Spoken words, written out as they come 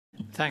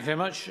Thank you very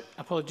much.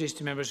 Apologies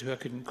to members who I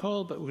couldn't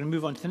call, but we're going to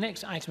move on to the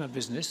next item of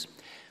business,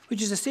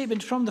 which is a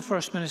statement from the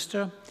First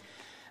Minister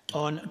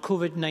on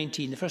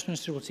COVID-19. The First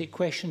Minister will take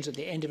questions at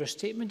the end of her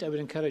statement. I would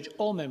encourage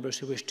all members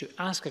who wish to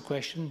ask a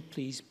question,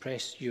 please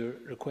press your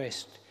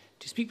request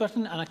to speak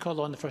button, and I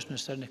call on the First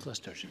Minister, Nicola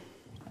Sturgeon.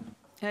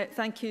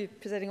 Thank you,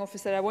 Presiding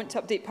Officer. I want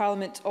to update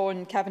Parliament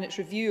on Cabinet's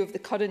review of the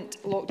current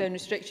lockdown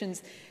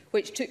restrictions,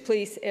 which took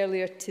place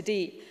earlier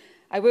today.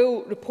 I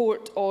will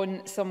report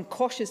on some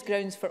cautious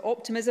grounds for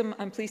optimism,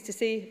 I'm pleased to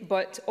say,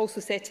 but also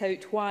set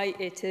out why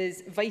it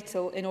is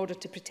vital in order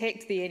to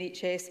protect the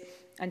NHS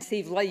and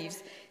save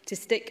lives to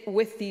stick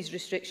with these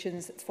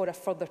restrictions for a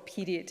further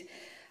period.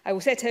 I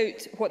will set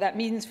out what that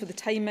means for the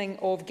timing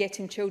of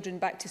getting children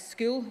back to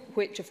school,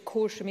 which of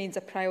course remains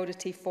a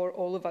priority for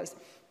all of us.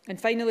 And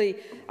finally,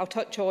 I'll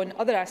touch on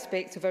other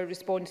aspects of our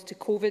response to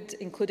COVID,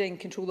 including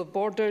control of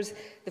borders,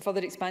 the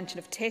further expansion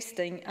of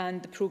testing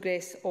and the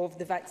progress of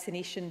the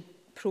vaccination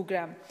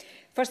programme.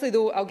 Firstly,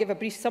 though, I'll give a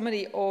brief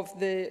summary of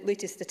the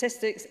latest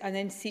statistics and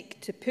then seek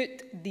to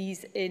put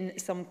these in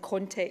some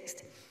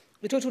context.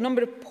 The total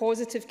number of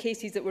positive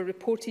cases that were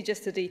reported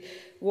yesterday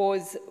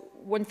was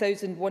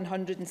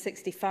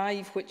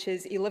 1,165, which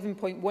is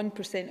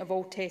 11.1% of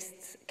all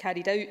tests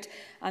carried out,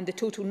 and the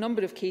total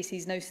number of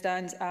cases now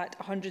stands at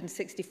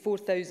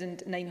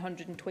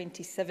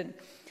 164,927.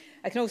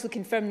 I can also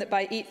confirm that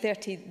by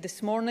 8:30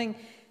 this morning,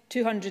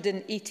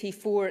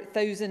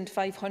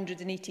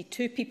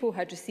 284,582 people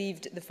had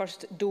received the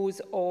first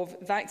dose of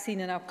vaccine,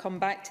 and I'll come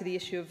back to the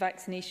issue of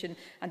vaccination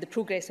and the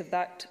progress of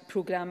that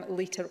programme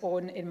later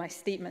on in my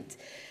statement.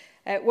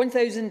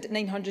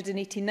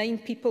 1,989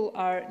 people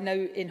are now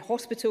in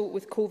hospital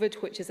with COVID,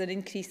 which is an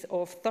increase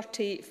of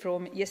 30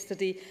 from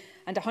yesterday,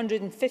 and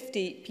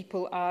 150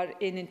 people are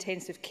in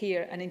intensive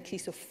care, an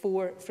increase of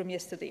 4 from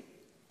yesterday.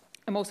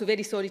 I'm also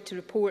very sorry to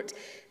report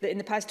that in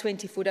the past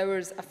 24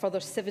 hours, a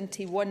further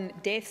 71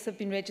 deaths have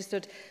been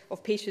registered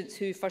of patients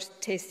who first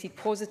tested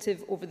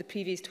positive over the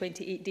previous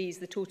 28 days.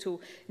 The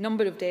total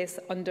number of deaths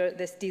under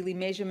this daily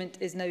measurement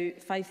is now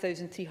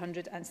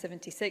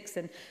 5,376.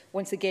 And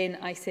once again,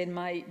 I send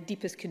my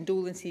deepest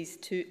condolences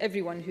to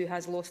everyone who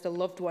has lost a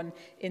loved one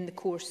in the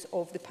course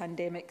of the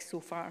pandemic so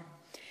far.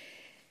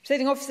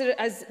 Presiding Officer,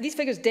 as these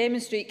figures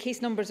demonstrate,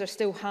 case numbers are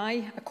still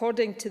high.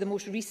 According to the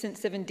most recent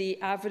 7-day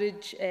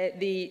average,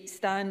 they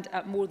stand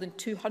at more than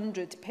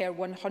 200 per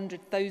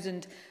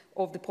 100,000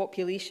 of the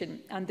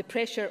population, and the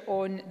pressure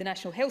on the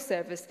National Health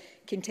Service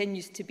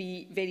continues to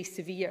be very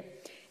severe.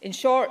 In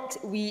short,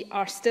 we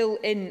are still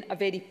in a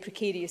very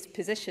precarious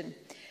position.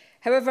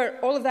 However,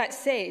 all of that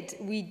said,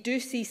 we do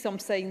see some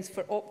signs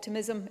for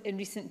optimism in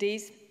recent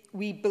days.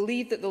 We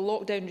believe that the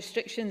lockdown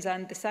restrictions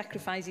and the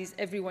sacrifices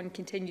everyone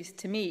continues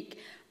to make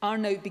are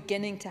now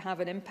beginning to have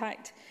an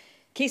impact.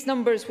 Case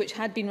numbers, which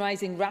had been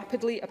rising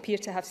rapidly, appear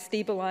to have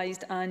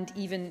stabilised and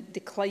even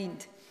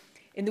declined.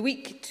 In the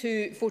week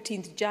to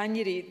 14th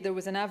January, there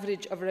was an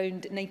average of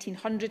around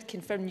 1,900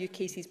 confirmed new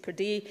cases per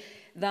day.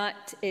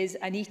 That is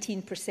an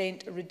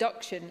 18%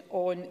 reduction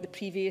on the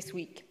previous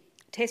week.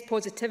 Test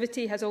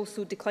positivity has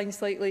also declined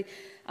slightly,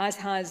 as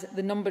has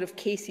the number of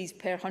cases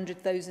per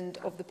 100,000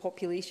 of the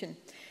population.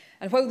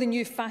 And while the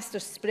new faster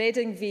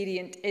spreading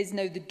variant is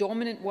now the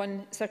dominant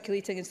one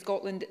circulating in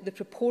Scotland, the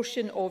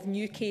proportion of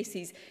new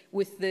cases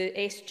with the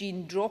S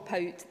gene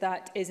dropout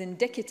that is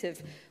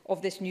indicative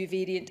of this new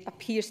variant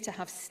appears to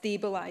have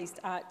stabilised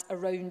at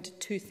around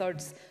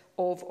 2/3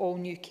 of all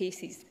new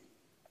cases.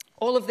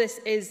 All of this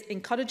is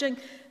encouraging,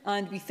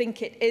 and we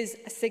think it is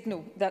a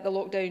signal that the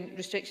lockdown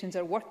restrictions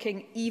are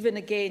working, even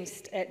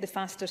against the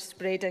faster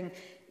spreading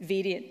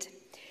variant.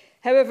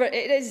 However,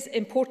 it is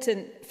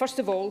important, first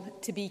of all,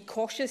 to be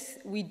cautious.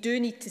 We do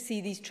need to see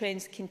these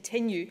trends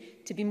continue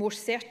to be more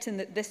certain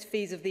that this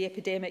phase of the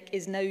epidemic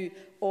is now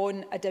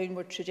on a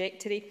downward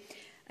trajectory.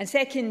 And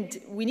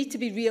second, we need to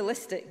be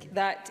realistic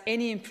that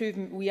any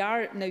improvement we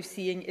are now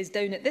seeing is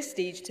down at this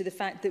stage to the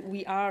fact that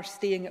we are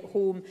staying at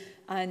home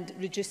and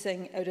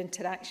reducing our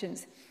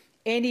interactions.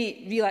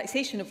 Any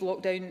relaxation of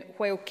lockdown,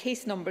 while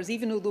case numbers,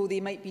 even although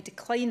they might be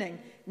declining,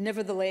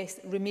 nevertheless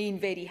remain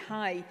very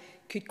high,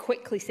 could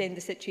quickly send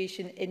the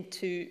situation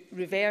into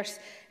reverse,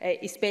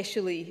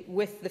 especially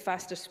with the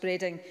faster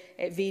spreading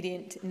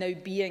variant now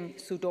being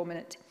so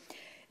dominant.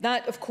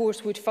 That, of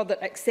course, would further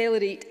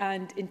accelerate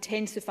and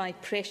intensify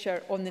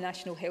pressure on the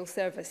National Health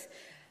Service.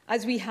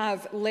 As we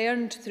have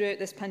learned throughout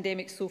this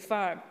pandemic so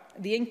far,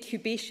 the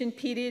incubation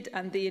period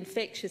and the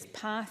infectious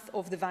path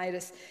of the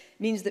virus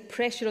means that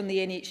pressure on the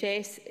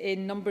NHS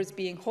in numbers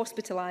being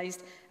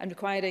hospitalised and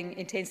requiring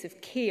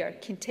intensive care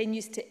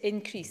continues to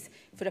increase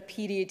for a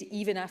period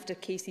even after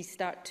cases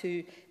start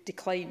to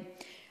decline.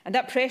 And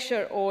that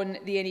pressure on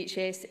the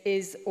NHS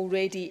is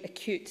already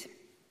acute.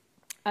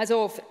 As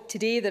of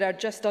today, there are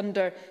just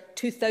under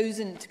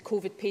 2,000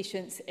 COVID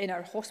patients in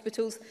our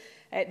hospitals.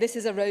 This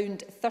is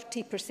around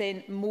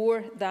 30%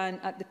 more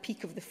than at the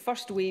peak of the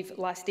first wave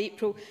last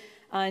April,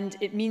 and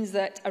it means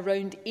that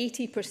around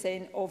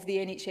 80% of the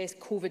NHS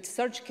COVID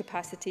surge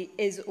capacity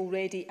is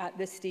already at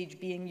this stage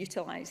being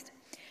utilised.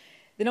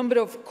 The number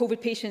of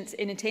COVID patients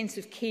in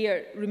intensive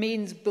care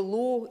remains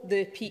below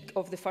the peak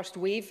of the first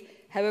wave.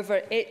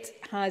 However, it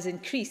has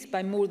increased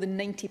by more than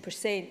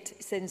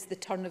 90% since the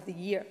turn of the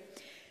year.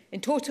 In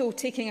total,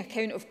 taking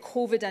account of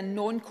COVID and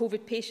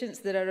non-COVID patients,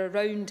 there are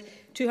around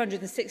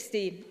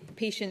 260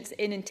 patients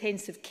in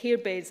intensive care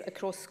beds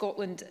across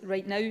Scotland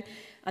right now,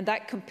 and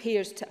that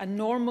compares to a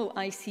normal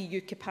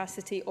ICU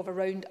capacity of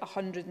around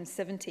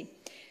 170.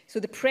 So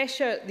the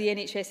pressure the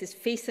NHS is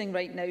facing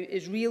right now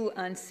is real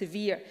and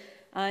severe,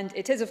 and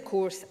it is, of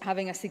course,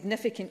 having a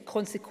significant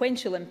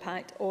consequential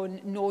impact on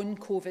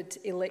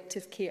non-COVID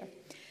elective care.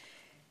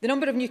 The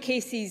number of new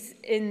cases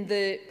in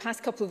the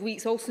past couple of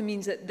weeks also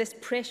means that this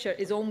pressure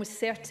is almost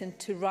certain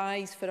to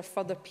rise for a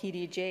further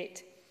period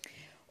yet.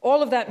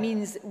 All of that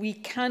means we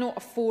cannot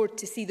afford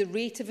to see the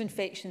rate of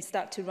infection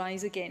start to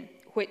rise again,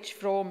 which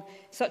from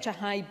such a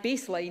high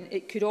baseline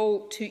it could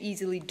all too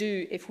easily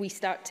do if we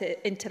start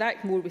to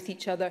interact more with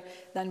each other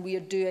than we are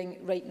doing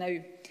right now.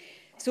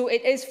 So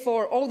it is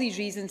for all these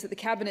reasons that the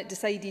Cabinet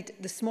decided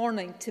this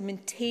morning to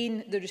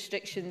maintain the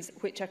restrictions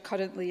which are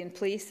currently in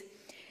place.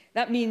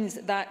 That means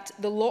that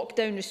the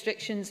lockdown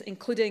restrictions,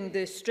 including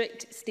the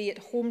strict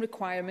stay-at-home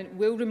requirement,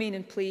 will remain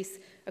in place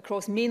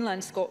across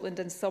mainland Scotland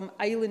and some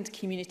island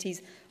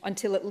communities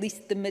until at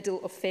least the middle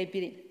of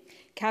February.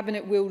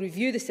 Cabinet will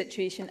review the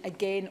situation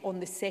again on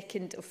the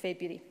 2nd of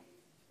February.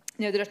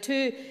 Now, there are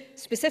two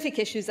specific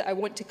issues that I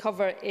want to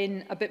cover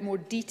in a bit more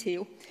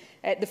detail.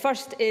 The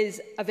first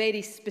is a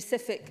very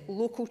specific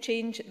local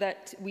change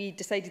that we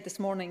decided this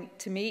morning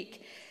to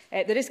make.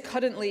 There is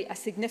currently a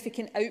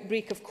significant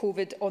outbreak of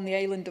COVID on the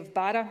island of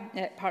Barra,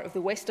 part of the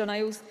Western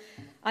Isles.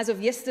 As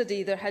of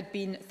yesterday, there had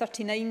been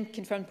 39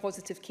 confirmed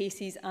positive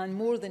cases and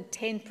more than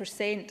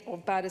 10%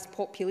 of Barra's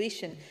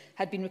population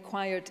had been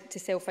required to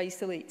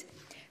self-isolate.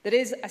 There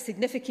is a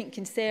significant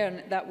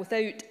concern that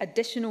without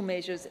additional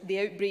measures, the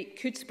outbreak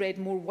could spread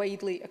more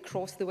widely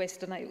across the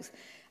Western Isles.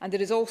 And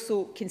there is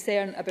also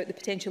concern about the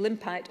potential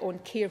impact on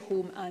care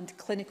home and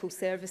clinical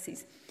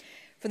services.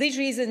 For these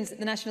reasons,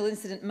 the National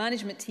Incident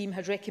Management Team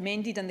has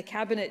recommended, and the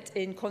Cabinet,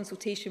 in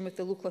consultation with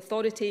the local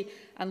authority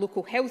and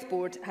local health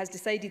board, has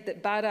decided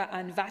that Barra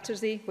and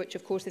Battersea, which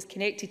of course is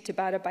connected to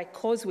Barra by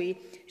causeway,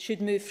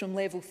 should move from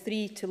level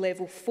 3 to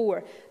level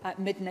 4 at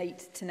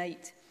midnight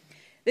tonight.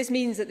 This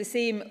means that the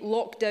same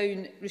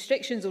lockdown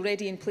restrictions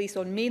already in place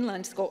on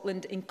mainland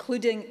Scotland,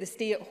 including the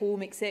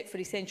stay-at-home except for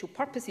essential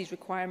purposes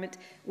requirement,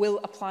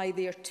 will apply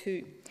there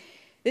too.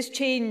 This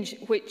change,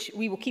 which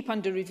we will keep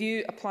under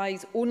review,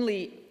 applies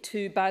only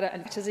to Barra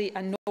and Battersea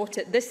and not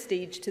at this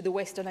stage to the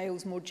Western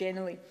Isles more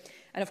generally.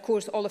 And of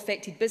course, all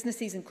affected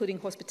businesses, including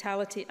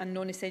hospitality and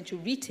non-essential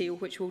retail,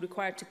 which will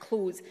require to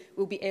close,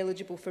 will be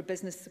eligible for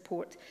business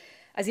support.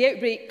 As the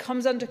outbreak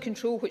comes under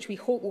control, which we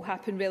hope will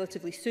happen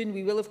relatively soon,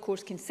 we will of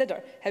course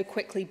consider how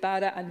quickly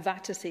Barra and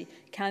Battersea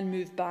can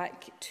move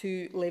back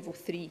to level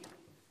 3.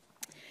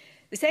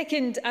 The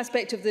second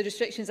aspect of the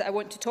restrictions that I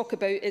want to talk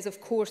about is, of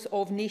course,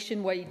 of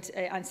nationwide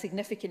and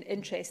significant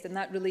interest, and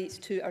that relates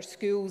to our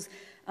schools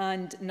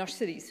and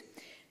nurseries.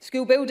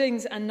 School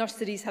buildings and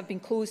nurseries have been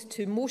closed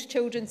to most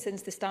children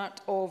since the start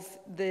of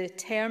the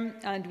term,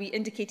 and we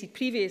indicated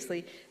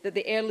previously that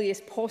the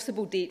earliest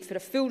possible date for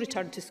a full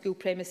return to school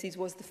premises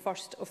was the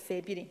 1st of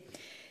February.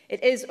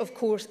 It is, of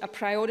course, a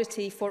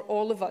priority for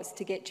all of us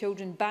to get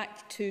children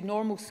back to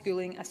normal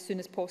schooling as soon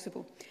as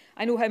possible.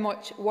 I know how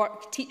much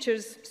work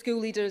teachers, school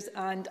leaders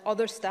and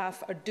other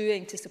staff are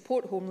doing to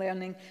support home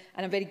learning,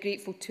 and I'm very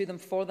grateful to them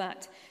for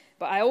that.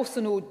 But I also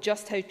know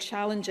just how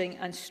challenging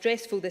and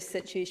stressful this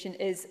situation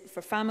is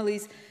for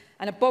families.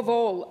 And above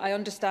all, I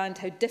understand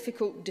how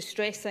difficult,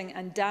 distressing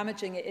and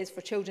damaging it is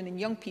for children and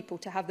young people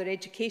to have their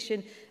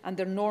education and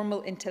their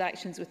normal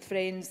interactions with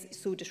friends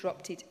so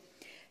disrupted.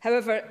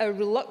 However, a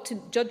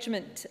reluctant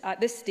judgment at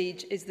this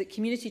stage is that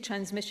community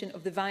transmission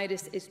of the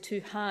virus is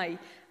too high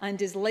and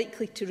is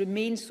likely to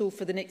remain so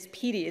for the next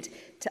period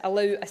to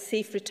allow a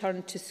safe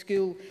return to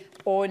school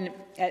on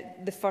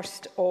the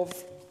 1st of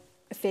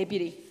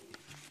February.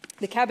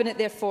 The Cabinet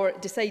therefore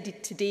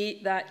decided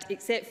today that,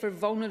 except for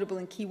vulnerable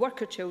and key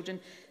worker children,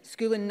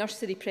 school and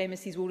nursery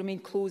premises will remain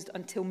closed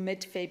until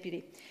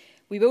mid-February.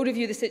 We will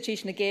review the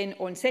situation again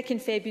on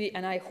 2nd February,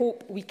 and I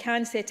hope we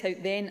can set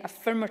out then a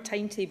firmer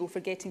timetable for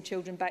getting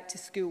children back to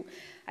school.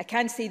 I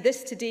can say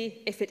this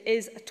today: if it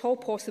is at all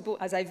possible,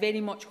 as I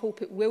very much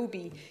hope it will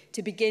be,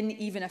 to begin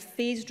even a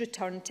phased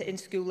return to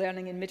in-school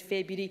learning in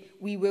mid-February,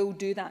 we will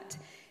do that.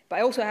 But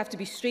I also have to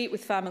be straight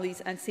with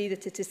families and say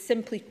that it is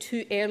simply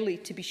too early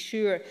to be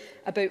sure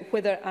about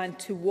whether and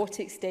to what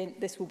extent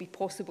this will be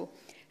possible.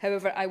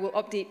 However, I will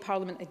update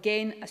Parliament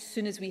again as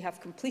soon as we have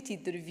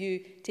completed the review,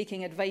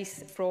 taking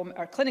advice from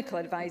our clinical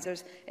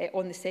advisers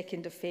on the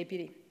 2nd of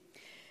February.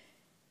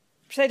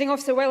 Presiding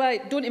Officer, while I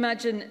don't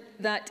imagine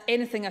that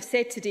anything I've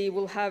said today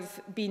will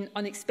have been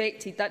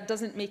unexpected, that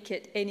doesn't make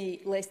it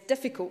any less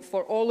difficult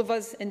for all of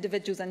us,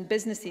 individuals and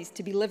businesses,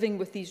 to be living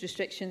with these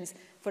restrictions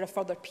for a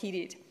further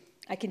period.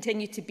 I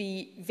continue to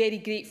be very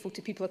grateful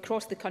to people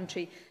across the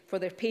country for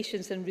their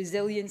patience and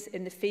resilience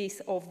in the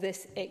face of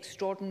this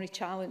extraordinary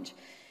challenge.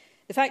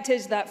 The fact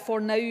is that for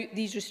now,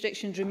 these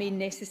restrictions remain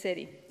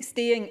necessary.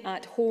 Staying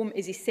at home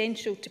is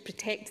essential to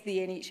protect the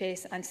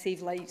NHS and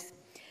save lives.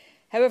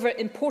 However,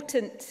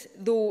 important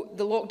though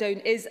the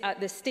lockdown is at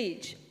this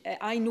stage,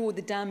 I know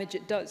the damage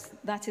it does.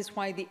 That is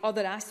why the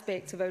other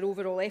aspects of our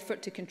overall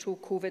effort to control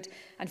COVID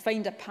and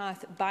find a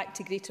path back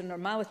to greater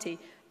normality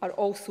are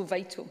also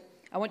vital.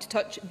 I want to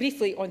touch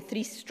briefly on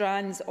 3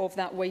 strands of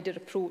that wider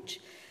approach.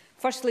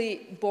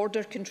 Firstly,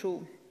 border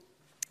control.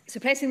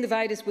 Suppressing the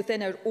virus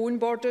within our own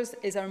borders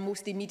is our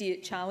most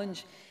immediate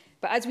challenge.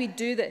 But as we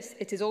do this,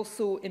 it is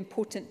also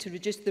important to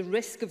reduce the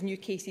risk of new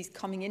cases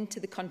coming into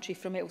the country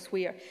from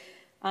elsewhere.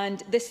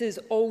 And this is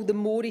all the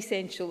more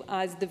essential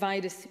as the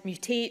virus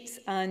mutates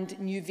and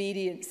new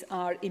variants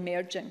are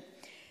emerging.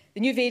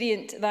 The new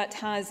variant that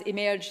has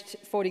emerged,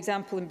 for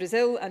example, in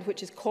Brazil, and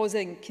which is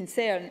causing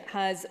concern,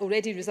 has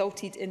already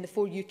resulted in the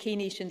 4 UK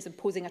nations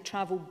imposing a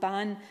travel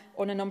ban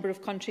on a number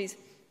of countries.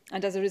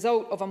 And as a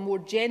result of a more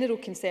general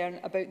concern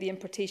about the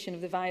importation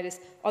of the virus,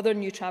 other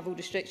new travel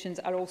restrictions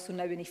are also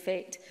now in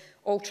effect.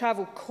 All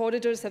travel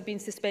corridors have been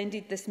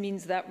suspended. This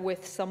means that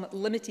with some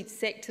limited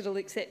sectoral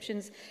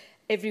exceptions,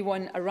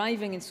 everyone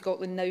arriving in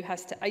Scotland now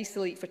has to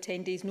isolate for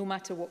 10 days, no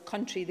matter what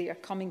country they are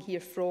coming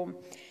here from.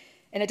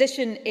 In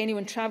addition,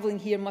 anyone travelling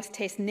here must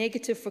test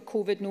negative for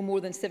COVID no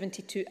more than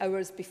 72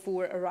 hours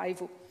before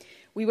arrival.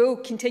 We will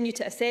continue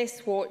to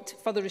assess what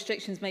further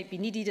restrictions might be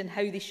needed and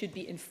how they should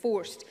be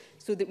enforced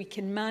so that we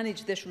can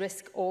manage this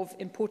risk of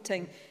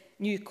importing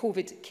new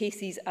COVID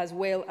cases as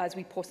well as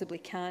we possibly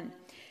can.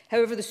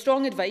 However, the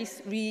strong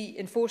advice,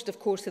 reinforced of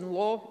course in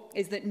law,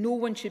 is that no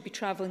one should be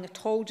travelling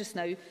at all just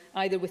now,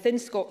 either within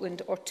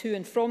Scotland or to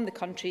and from the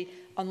country,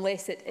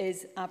 unless it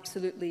is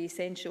absolutely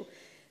essential.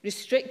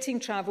 Restricting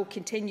travel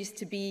continues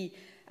to be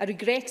a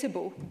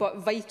regrettable but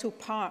vital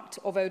part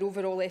of our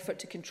overall effort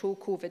to control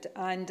COVID,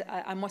 and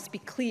I must be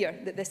clear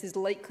that this is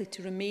likely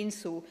to remain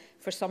so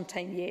for some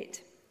time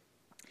yet.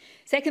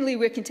 Secondly,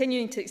 we're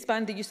continuing to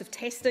expand the use of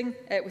testing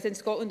within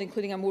Scotland,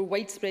 including a more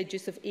widespread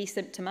use of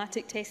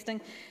asymptomatic testing.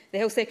 The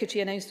Health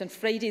Secretary announced on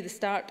Friday the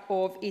start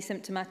of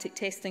asymptomatic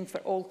testing for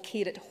all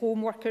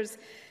care-at-home workers.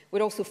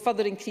 We're also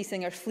further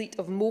increasing our fleet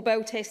of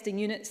mobile testing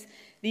units.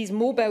 These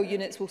mobile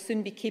units will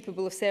soon be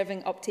capable of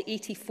serving up to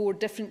 84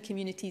 different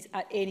communities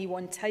at any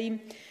one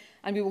time.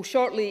 And we will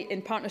shortly,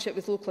 in partnership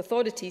with local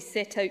authorities,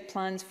 set out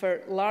plans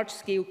for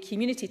large-scale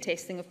community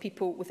testing of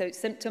people without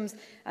symptoms,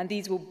 and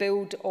these will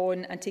build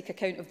on and take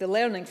account of the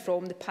learning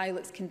from the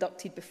pilots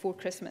conducted before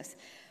Christmas.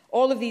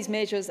 All of these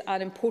measures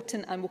are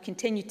important and will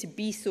continue to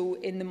be so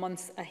in the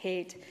months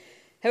ahead.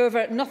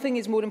 However, nothing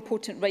is more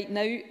important right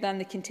now than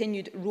the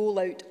continued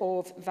rollout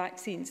of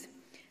vaccines.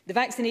 The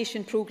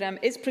vaccination programme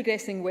is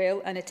progressing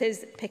well and it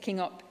is picking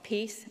up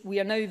pace. We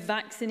are now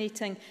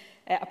vaccinating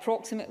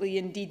approximately,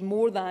 indeed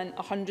more than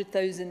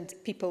 100,000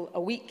 people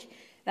a week.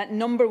 That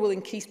number will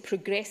increase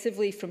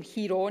progressively from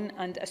here on,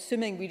 and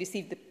assuming we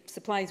receive the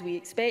supplies we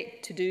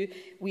expect to do,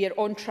 we are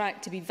on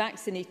track to be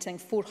vaccinating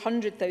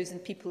 400,000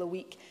 people a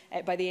week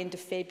by the end of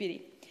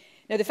February.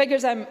 Now, the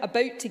figures I'm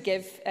about to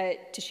give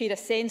to share a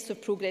sense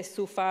of progress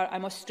so far, I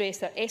must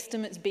stress, are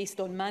estimates based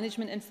on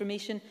management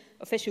information.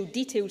 Official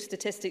detailed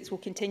statistics will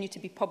continue to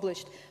be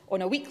published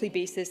on a weekly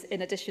basis,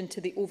 in addition to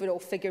the overall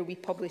figure we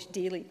publish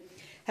daily.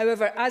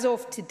 However, as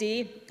of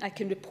today, I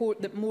can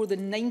report that more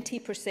than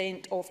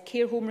 90% of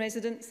care home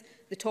residents,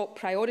 the top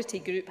priority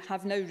group,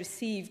 have now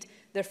received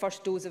their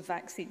first dose of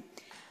vaccine.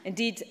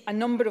 Indeed, a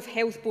number of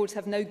health boards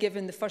have now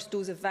given the first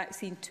dose of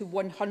vaccine to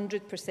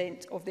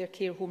 100% of their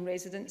care home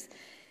residents.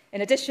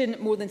 In addition,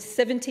 more than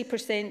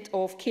 70%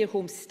 of care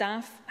home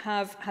staff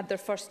have had their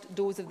first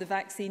dose of the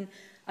vaccine,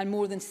 and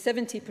more than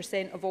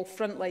 70% of all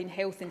frontline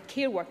health and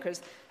care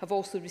workers have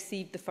also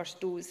received the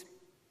first dose.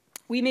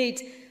 We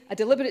made a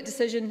deliberate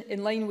decision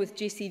in line with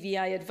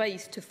JCVI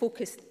advice to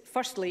focus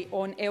firstly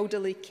on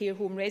elderly care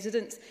home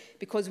residents,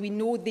 because we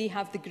know they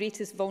have the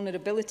greatest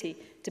vulnerability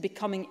to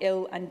becoming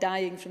ill and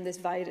dying from this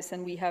virus,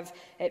 and we have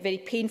very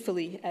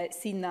painfully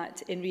seen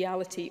that in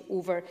reality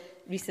over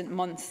recent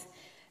months.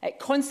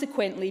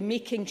 Consequently,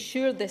 making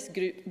sure this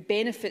group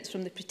benefits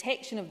from the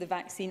protection of the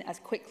vaccine as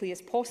quickly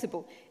as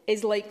possible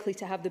is likely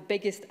to have the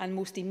biggest and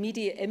most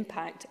immediate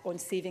impact on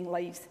saving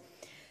lives.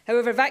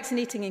 However,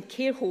 vaccinating in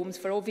care homes,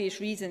 for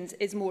obvious reasons,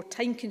 is more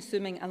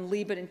time-consuming and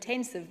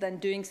labour-intensive than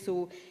doing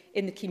so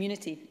in the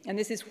community. And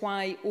this is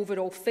why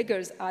overall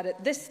figures are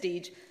at this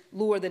stage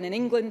lower than in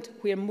England,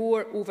 where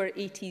more over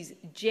 80s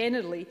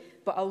generally,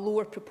 but a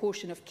lower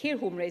proportion of care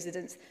home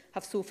residents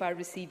have so far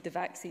received the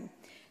vaccine.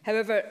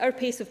 However, our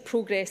pace of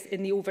progress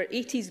in the over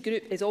 80s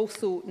group is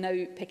also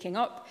now picking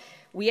up.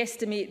 We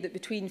estimate that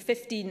between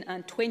 15%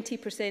 and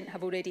 20%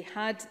 have already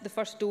had the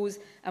first dose,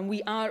 and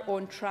we are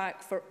on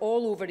track for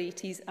all over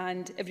 80s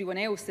and everyone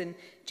else in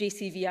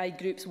JCVI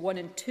groups 1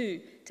 and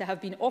 2 to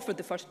have been offered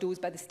the first dose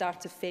by the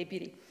start of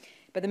February.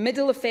 By the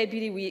middle of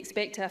February, we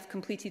expect to have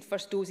completed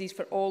first doses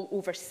for all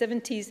over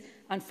 70s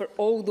and for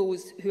all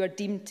those who are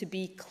deemed to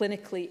be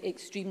clinically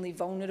extremely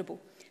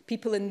vulnerable.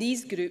 People in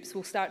these groups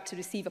will start to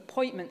receive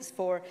appointments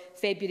for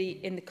February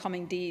in the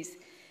coming days.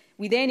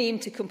 We then aim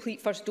to complete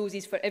first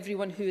doses for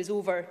everyone who is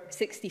over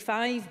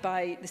 65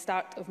 by the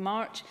start of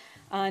March,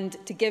 and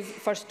to give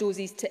first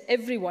doses to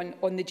everyone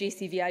on the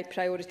JCVI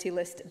priority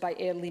list by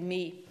early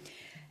May.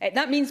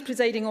 That means,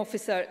 Presiding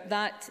Officer,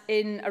 that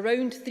in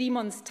around 3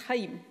 months'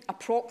 time,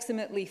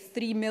 approximately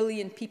 3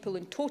 million people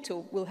in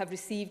total will have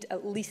received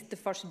at least the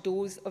first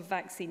dose of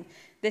vaccine.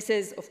 This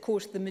is, of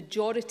course, the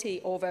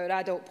majority of our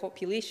adult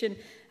population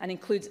and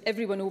includes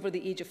everyone over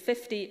the age of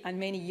 50 and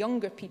many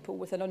younger people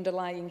with an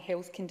underlying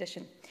health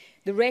condition.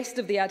 The rest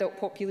of the adult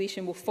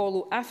population will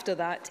follow after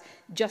that,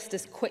 just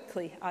as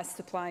quickly as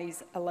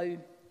supplies allow.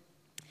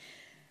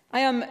 I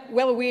am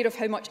well aware of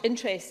how much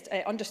interest,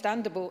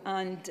 understandable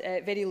and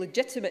very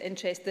legitimate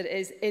interest there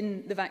is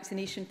in the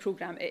vaccination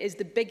programme. It is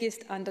the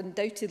biggest and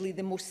undoubtedly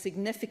the most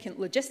significant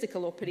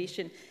logistical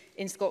operation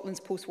in Scotland's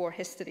post-war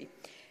history.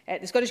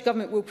 The Scottish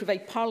Government will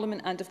provide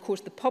Parliament and, of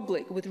course, the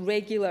public with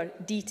regular,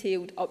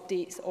 detailed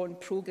updates on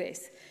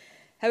progress.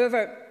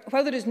 However,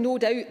 while there is no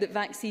doubt that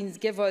vaccines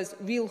give us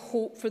real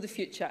hope for the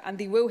future and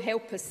they will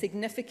help us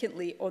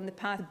significantly on the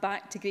path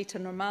back to greater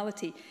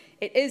normality,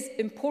 it is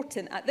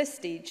important at this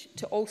stage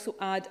to also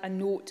add a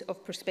note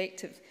of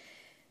perspective.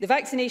 The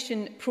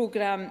vaccination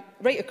programme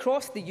right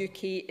across the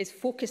UK is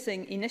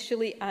focusing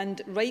initially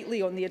and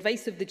rightly on the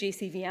advice of the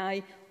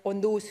JCVI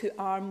on those who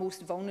are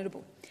most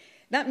vulnerable.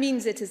 That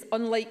means it is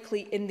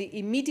unlikely in the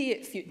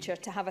immediate future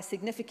to have a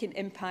significant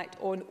impact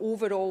on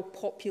overall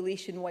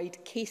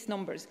population-wide case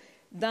numbers.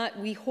 That,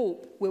 we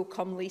hope, will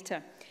come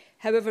later.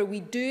 However, we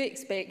do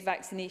expect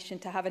vaccination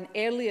to have an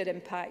earlier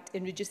impact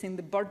in reducing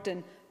the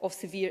burden of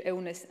severe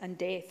illness and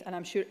death, and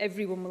I'm sure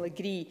everyone will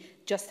agree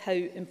just how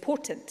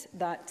important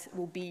that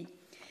will be.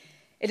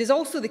 It is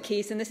also the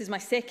case, and this is my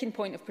second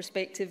point of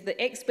perspective,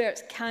 that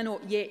experts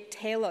cannot yet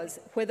tell us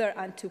whether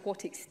and to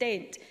what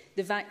extent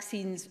the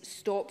vaccines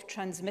stop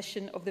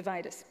transmission of the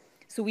virus.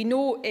 So we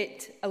know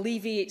it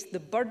alleviates the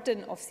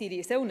burden of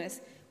serious illness,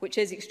 which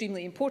is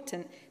extremely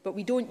important, but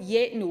we don't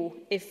yet know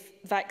if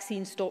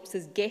vaccine stops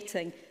us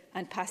getting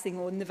and passing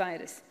on the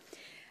virus.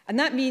 And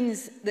that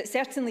means that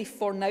certainly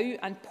for now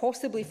and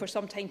possibly for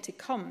some time to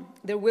come,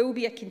 there will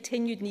be a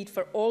continued need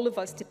for all of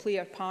us to play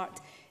our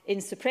part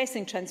in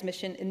suppressing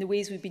transmission in the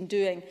ways we've been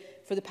doing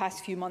for the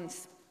past few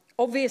months.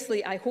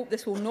 Obviously, I hope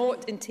this will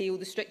not entail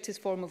the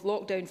strictest form of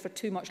lockdown for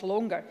too much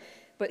longer,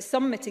 but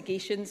some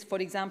mitigations, for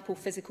example,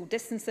 physical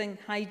distancing,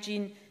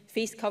 hygiene,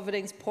 face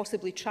coverings,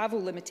 possibly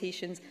travel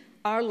limitations,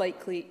 are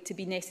likely to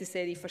be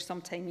necessary for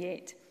some time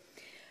yet.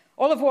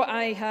 All of what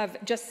I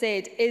have just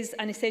said is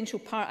an essential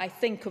part, I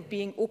think, of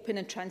being open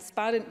and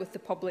transparent with the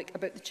public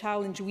about the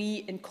challenge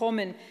we, in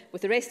common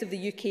with the rest of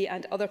the UK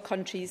and other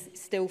countries,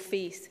 still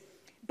face.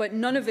 But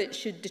none of it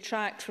should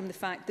detract from the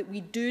fact that we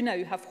do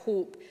now have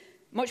hope,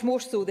 much more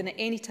so than at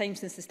any time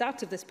since the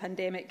start of this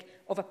pandemic,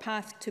 of a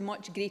path to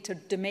much greater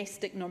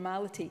domestic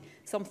normality,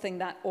 something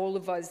that all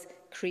of us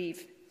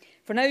crave.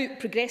 For now,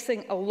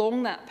 progressing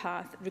along that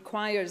path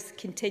requires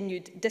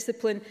continued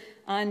discipline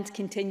and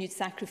continued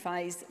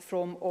sacrifice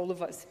from all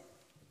of us.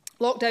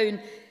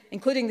 Lockdown,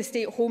 including the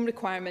stay-at-home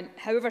requirement,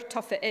 however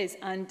tough it is,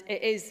 and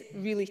it is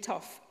really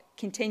tough,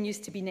 continues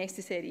to be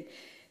necessary.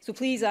 So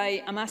please,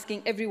 I am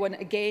asking everyone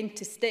again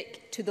to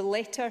stick to the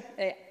letter,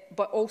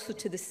 but also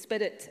to the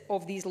spirit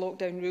of these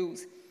lockdown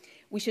rules.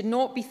 We should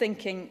not be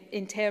thinking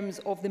in terms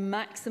of the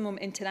maximum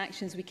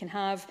interactions we can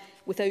have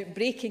without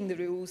breaking the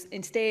rules.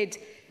 Instead,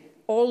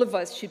 all of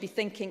us should be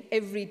thinking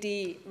every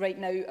day right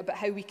now about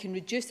how we can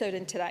reduce our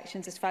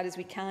interactions as far as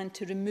we can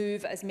to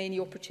remove as many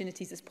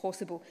opportunities as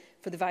possible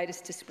for the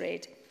virus to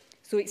spread.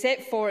 So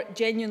except for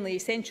genuinely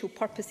essential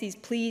purposes,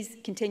 please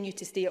continue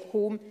to stay at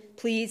home.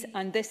 Please,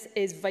 and this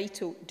is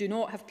vital, do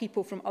not have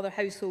people from other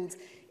households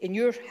in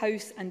your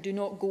house and do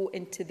not go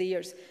into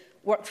theirs.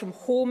 Work from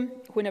home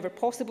whenever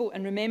possible,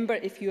 and remember,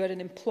 if you are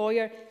an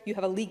employer, you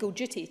have a legal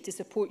duty to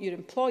support your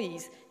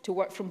employees to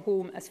work from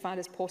home as far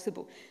as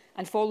possible,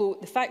 and follow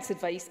the facts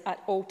advice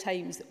at all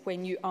times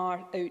when you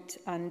are out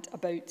and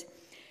about.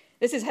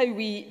 This is how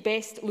we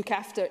best look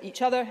after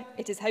each other.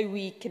 It is how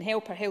we can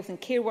help our health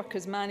and care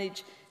workers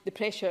manage the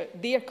pressure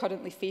they are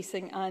currently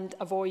facing and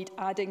avoid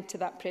adding to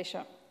that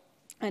pressure.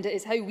 And it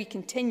is how we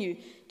continue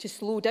to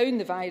slow down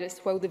the virus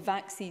while the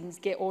vaccines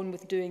get on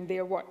with doing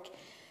their work.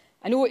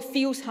 I know it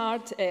feels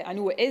hard, I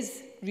know it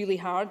is really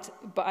hard,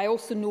 but I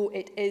also know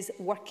it is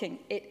working.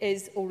 It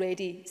is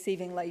already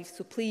saving lives.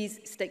 So please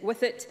stick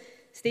with it,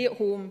 stay at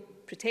home,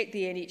 protect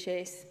the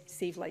NHS,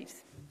 save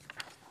lives.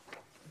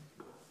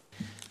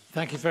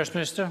 Thank you, First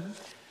Minister.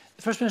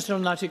 The First Minister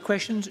will now take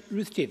questions.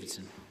 Ruth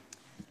Davidson.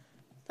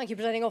 Thank you,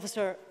 Presiding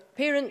Officer.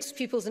 Parents,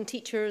 pupils and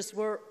teachers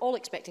were all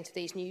expecting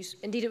today's news.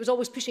 Indeed, it was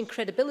always pushing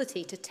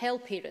credibility to tell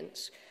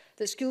parents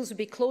that schools would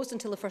be closed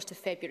until the 1st of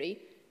February,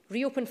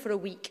 reopened for a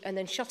week and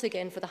then shut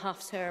again for the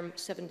half-term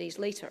 7 days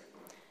later.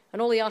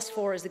 And all they asked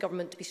for is the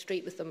government to be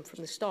straight with them from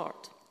the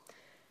start.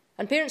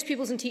 And parents,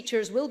 pupils and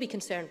teachers will be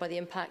concerned by the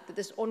impact that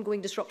this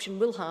ongoing disruption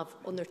will have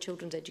on their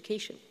children's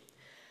education.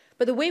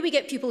 But the way we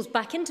get pupils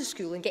back into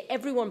school and get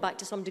everyone back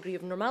to some degree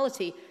of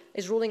normality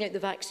is rolling out the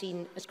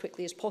vaccine as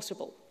quickly as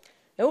possible.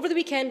 Now, over the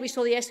weekend, we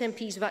saw the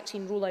SNP's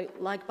vaccine rollout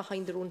lag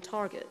behind their own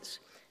targets.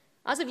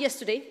 As of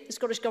yesterday, the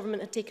Scottish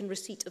Government had taken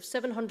receipt of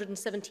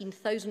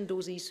 717,000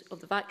 doses of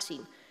the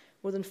vaccine.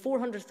 More than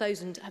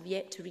 400,000 have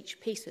yet to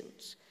reach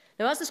patients.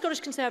 Now, as the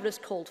Scottish Conservatives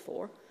called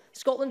for,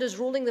 Scotland is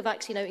rolling the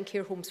vaccine out in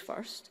care homes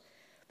first,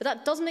 but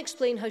that doesn't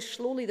explain how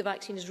slowly the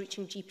vaccine is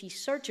reaching GP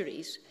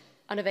surgeries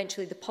and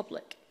eventually the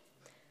public.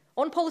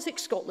 On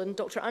Politics Scotland,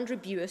 Dr Andrew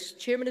Bewis,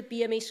 chairman of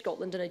BMA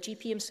Scotland and a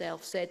GP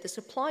himself, said the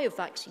supply of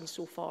vaccines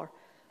so far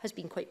has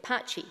been quite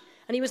patchy.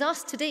 And he was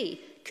asked today,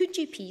 could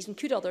GPs and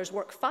could others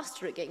work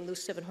faster at getting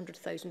those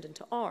 700,000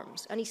 into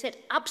arms? And he said,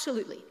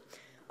 absolutely.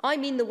 I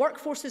mean, the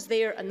workforce is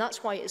there, and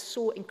that's why it is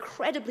so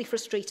incredibly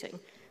frustrating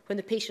when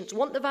the patients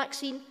want the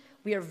vaccine.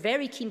 We are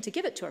very keen to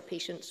give it to our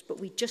patients, but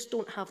we just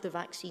don't have the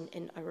vaccine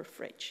in our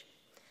fridge.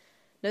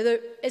 Now, there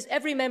is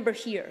every member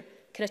here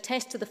can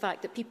attest to the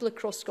fact that people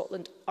across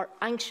Scotland are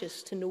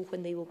anxious to know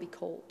when they will be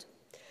called.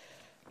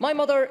 My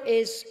mother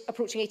is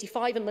approaching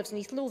 85 and lives in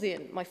East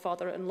Lothian. My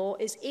father-in-law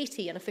is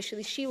 80 and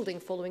officially shielding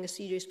following a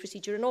serious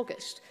procedure in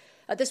August.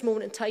 At this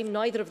moment in time,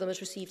 neither of them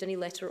has received any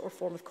letter or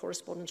form of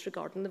correspondence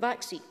regarding the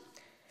vaccine.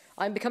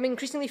 I am becoming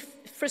increasingly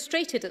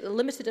frustrated at the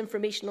limited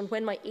information on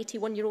when my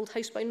 81-year-old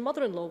housebound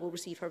mother-in-law will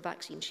receive her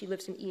vaccine. She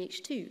lives in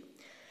EH2.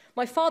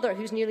 My father,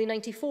 who's nearly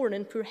 94 and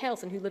in poor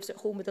health and who lives at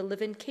home with a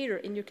live-in carer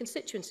in your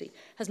constituency,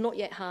 has not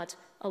yet had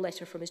a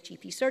letter from his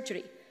GP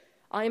surgery.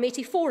 I am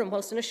 84 and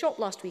whilst in a shop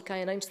last week I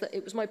announced that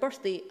it was my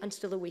birthday and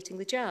still awaiting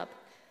the jab.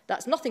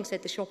 That's nothing,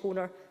 said the shop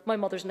owner. My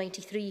mother's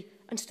 93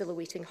 and still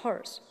awaiting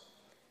hers.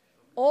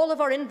 All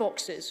of our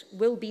inboxes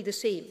will be the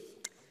same.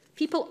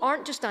 People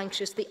aren't just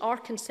anxious, they are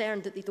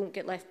concerned that they don't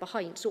get left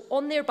behind. So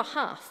on their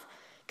behalf,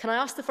 can I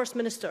ask the First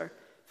Minister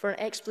for an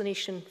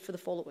explanation for the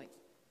following?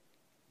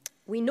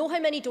 We know how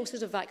many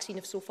doses of vaccine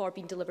have so far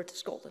been delivered to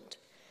Scotland.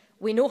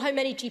 We know how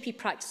many GP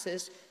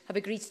practices have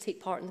agreed to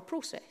take part in the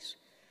process.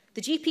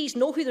 The GPs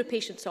know who their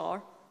patients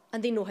are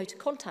and they know how to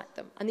contact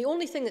them. And the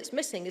only thing that's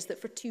missing is that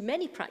for too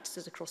many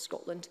practices across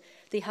Scotland,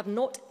 they have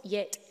not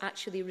yet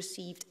actually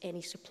received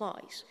any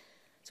supplies.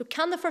 So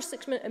can the First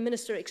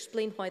Minister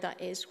explain why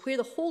that is, where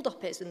the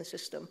hold-up is in the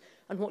system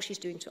and what she's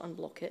doing to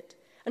unblock it?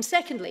 And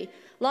secondly,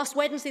 last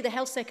Wednesday, the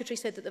Health Secretary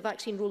said that the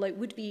vaccine rollout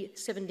would be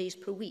 7 days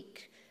per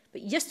week.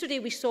 But yesterday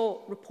we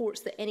saw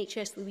reports that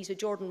NHS Louisa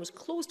Jordan was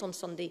closed on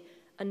Sunday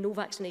and no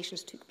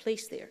vaccinations took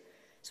place there.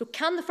 So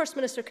can the First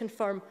Minister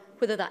confirm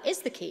whether that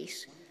is the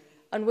case?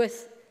 And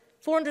with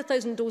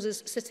 400,000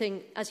 doses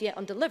sitting as yet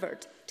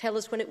undelivered, tell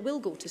us when it will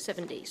go to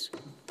 7 days.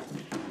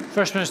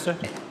 First Minister.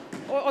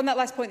 On that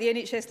last point, the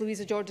NHS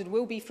Louisa Jordan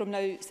will be from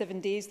now 7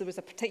 days. There was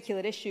a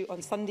particular issue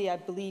on Sunday, I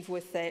believe,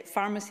 with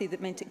pharmacy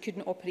that meant it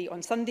couldn't operate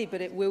on Sunday,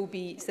 but it will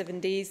be 7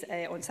 days.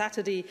 On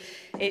Saturday,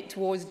 it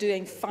was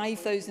doing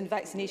 5,000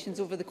 vaccinations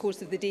over the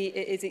course of the day.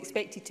 It is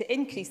expected to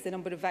increase the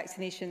number of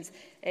vaccinations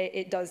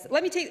it does.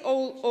 Let me take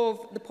all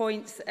of the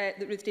points that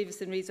Ruth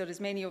Davison raised, or as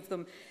many of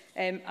them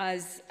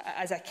as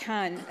I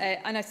can.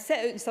 And I've set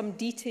out in some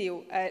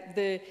detail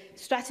the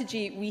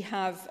strategy we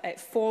have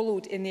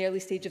followed in the early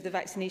stage of the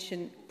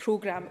vaccination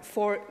programme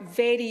for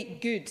very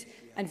good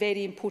and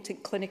very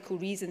important clinical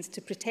reasons to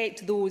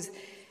protect those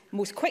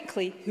most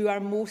quickly who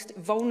are most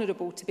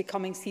vulnerable to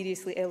becoming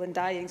seriously ill and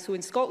dying. So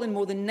in Scotland,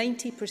 more than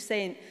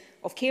 90%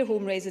 of care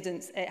home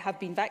residents have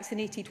been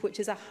vaccinated, which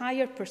is a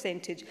higher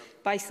percentage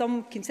by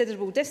some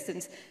considerable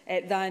distance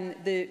than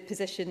the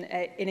position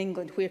in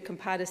England, where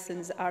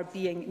comparisons are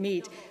being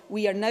made.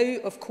 We are now,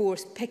 of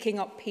course, picking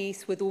up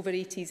pace with over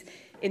 80s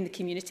in the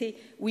community.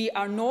 We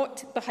are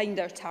not behind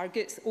our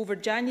targets. Over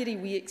January,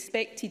 we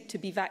expected to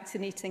be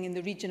vaccinating in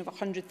the region of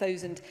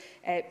 100,000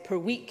 per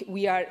week.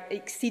 We are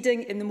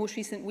exceeding, in the most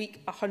recent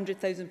week,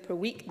 100,000 per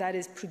week. That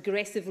is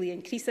progressively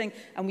increasing,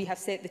 and we have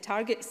set the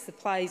target,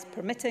 supplies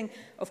permitting,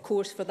 of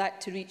course, for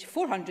that to reach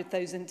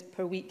 400,000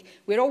 per week.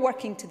 We're all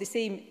working to the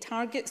same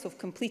targets of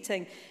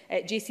completing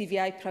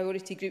JCVI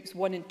priority groups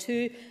 1 and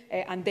 2,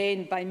 and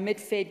then by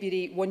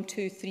mid-February, 1,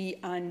 2, 3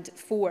 and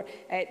 4.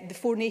 The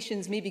 4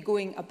 nations may be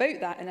going about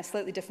that in a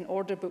slightly different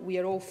order, but we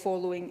are all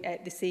following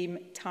the same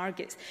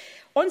targets.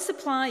 On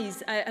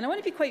supplies, and I want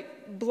to be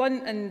quite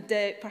blunt and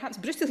perhaps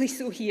brutally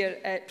so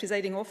here,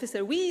 Presiding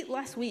Officer, we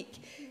last week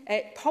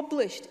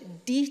published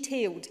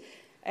detailed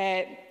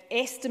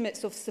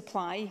estimates of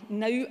supply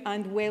now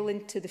and well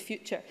into the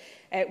future.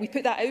 We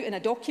put that out in a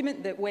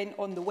document that went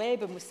on the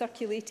web and was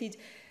circulated.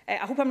 I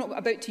hope I'm not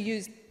about to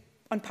use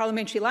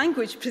unparliamentary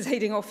language,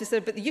 Presiding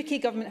Officer, but the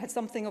UK Government had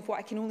something of what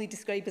I can only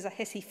describe as a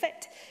hissy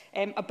fit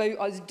about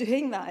us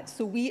doing that.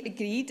 So we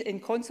agreed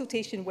in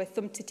consultation with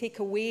them to take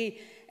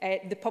away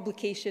the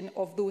publication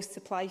of those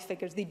supply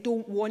figures. They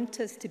don't want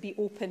us to be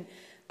open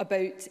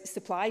about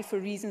supply for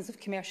reasons of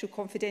commercial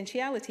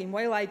confidentiality. And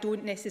while I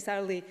don't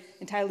necessarily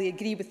entirely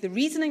agree with the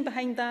reasoning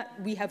behind that,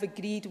 we have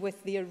agreed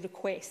with their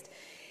request.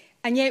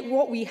 And yet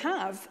what we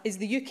have is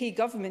the UK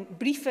Government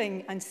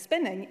briefing and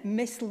spinning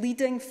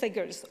misleading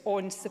figures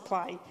on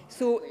supply.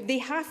 So they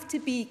have to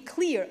be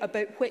clear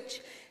about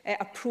which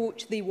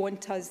approach they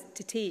want us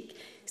to take.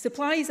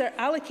 Supplies are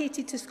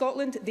allocated to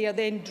Scotland, they are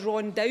then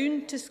drawn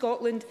down to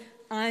Scotland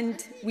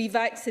and we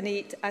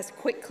vaccinate as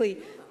quickly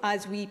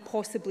as we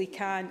possibly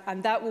can,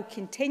 and that will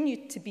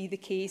continue to be the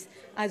case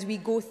as we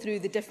go through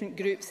the different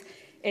groups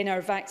in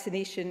our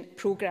vaccination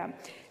programme.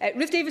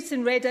 Ruth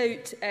Davidson read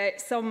out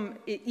some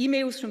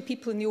emails from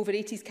people in the over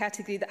 80s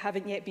category that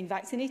haven't yet been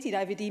vaccinated.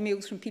 I've had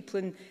emails from people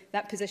in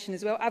that position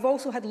as well. I've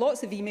also had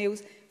lots of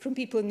emails from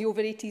people in the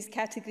over 80s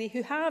category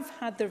who have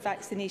had their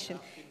vaccination.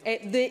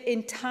 The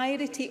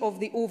entirety of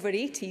the over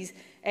 80s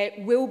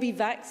will be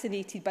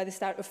vaccinated by the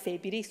start of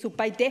February. So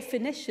by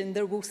definition,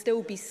 there will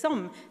still be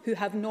some who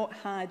have not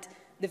had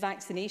the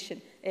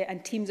vaccination,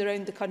 and teams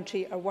around the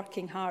country are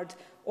working hard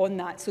on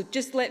that. So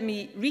just let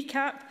me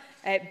recap.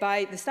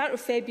 By the start of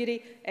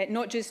February,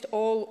 not just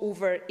all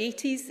over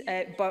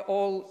 80s, but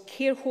all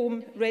care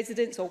home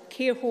residents, all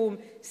care home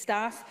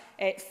staff,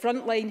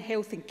 frontline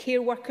health and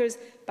care workers.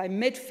 By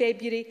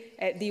mid-February,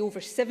 the over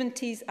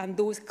 70s and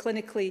those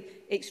clinically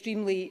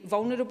extremely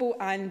vulnerable.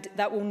 And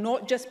that will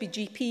not just be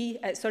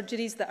GP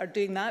surgeries that are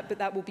doing that, but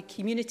that will be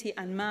community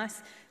and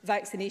mass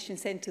vaccination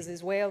centres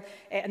as well.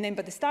 And then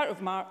by the start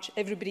of March,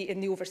 everybody in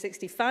the over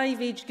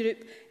 65 age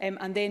group.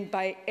 And then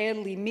by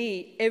early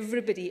May,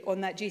 everybody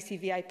on that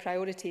JCVI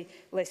priority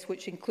list,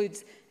 which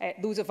includes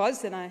those of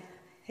us, and I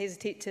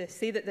hesitate to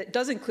say that that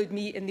does include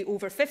me, in the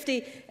over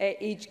 50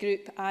 age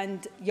group,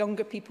 and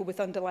younger people with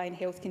underlying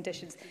health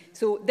conditions.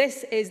 So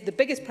this is the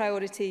biggest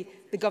priority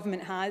the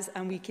government has,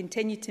 and we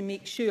continue to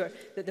make sure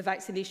that the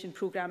vaccination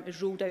programme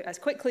is rolled out as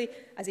quickly,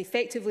 as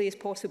effectively as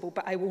possible.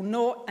 But I will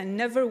not and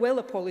never will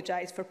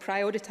apologise for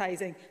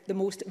prioritising the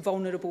most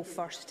vulnerable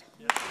first.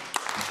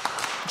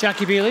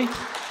 Jackie Bailey.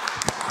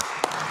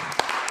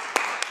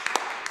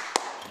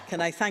 Can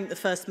I thank the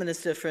First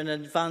Minister for an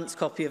advance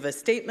copy of her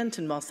statement,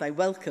 and whilst I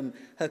welcome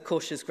her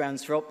cautious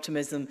grounds for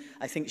optimism,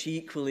 I think she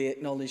equally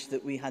acknowledged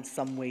that we had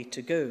some way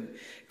to go.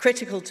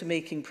 Critical to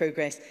making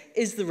progress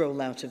is the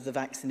rollout of the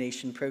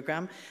vaccination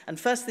programme, and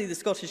firstly, the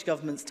Scottish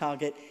Government's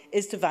target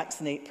is to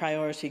vaccinate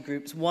priority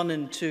groups 1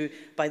 and 2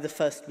 by the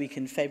first week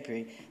in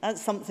February.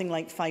 That's something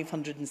like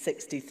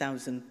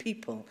 560,000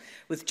 people,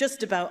 with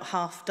just about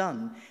half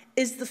done.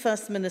 Is the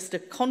First Minister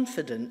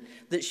confident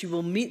that she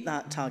will meet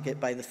that target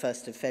by the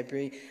 1st of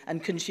February?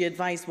 And can she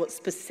advise what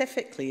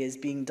specifically is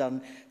being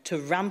done to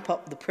ramp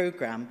up the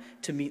programme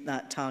to meet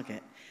that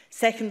target?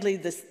 Secondly,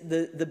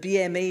 the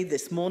BMA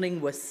this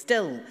morning were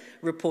still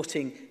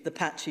reporting the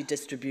patchy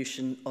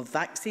distribution of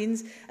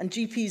vaccines, and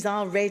GPs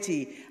are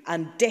ready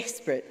and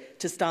desperate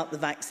to start the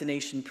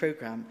vaccination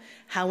programme.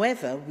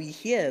 However, we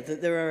hear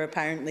that there are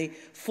apparently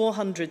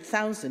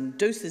 400,000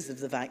 doses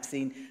of the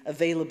vaccine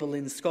available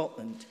in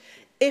Scotland.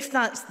 If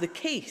that's the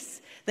case,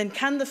 then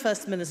can the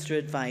First Minister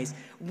advise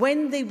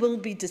when they will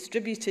be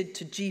distributed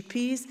to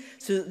GPs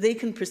so that they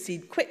can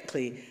proceed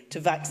quickly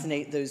to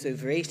vaccinate those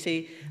over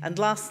 80? And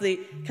lastly,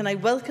 can I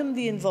welcome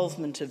the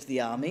involvement of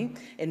the Army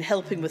in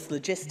helping with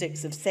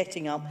logistics of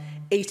setting up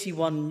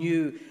 81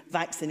 new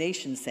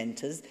vaccination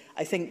centres?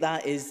 I think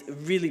that is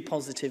really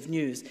positive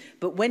news.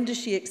 But when does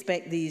she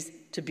expect these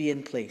to be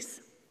in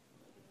place?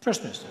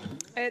 First Minister.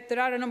 There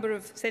are a number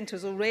of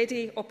centres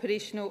already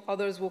operational.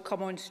 Others will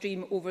come on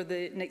stream over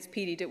the next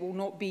period. It will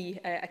not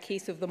be a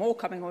case of them all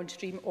coming on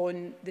stream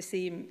on the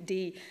same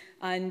day.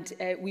 And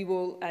we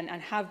will, and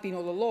have been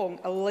all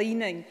along,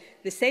 aligning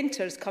the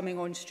centres coming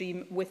on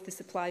stream with the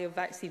supply of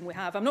vaccine we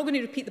have. I'm not going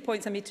to repeat the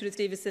points I made to Ruth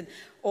Davidson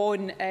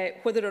on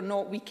whether or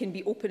not we can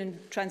be open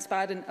and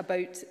transparent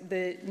about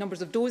the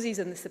numbers of doses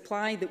and the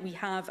supply that we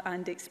have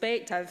and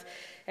expect.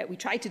 We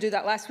tried to do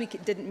that last week.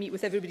 It didn't meet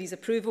with everybody's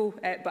approval,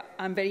 but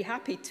I'm very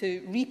happy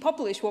to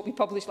republish what we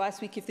published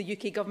last week if the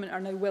UK Government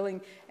are now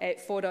willing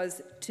for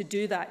us to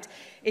do that.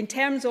 In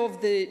terms of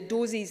the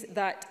doses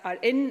that are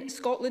in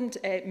Scotland,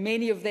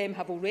 many of them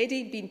have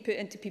already been put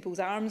into people's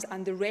arms,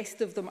 and the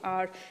rest of them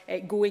are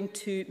going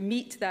to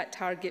meet that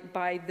target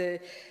by the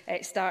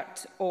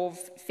start of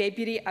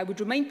February. I would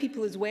remind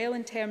people as well,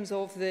 in terms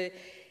of the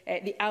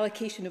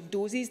allocation of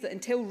doses, that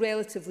until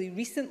relatively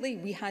recently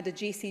we had a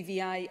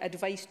JCVI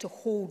advice to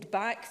hold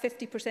back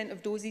 50%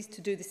 of doses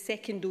to do the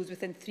second dose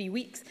within 3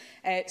 weeks.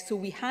 So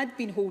we had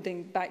been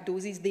holding back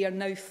doses. They are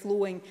now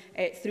flowing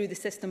through the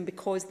system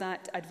because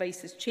that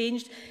advice has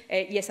changed.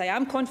 Yes, I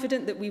am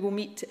confident that we will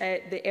meet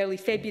the early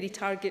February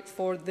target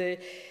for the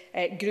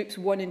groups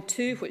 1 and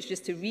 2, which,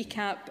 just to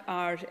recap,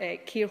 are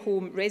care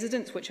home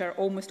residents, which are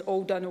almost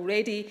all done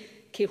already,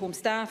 care home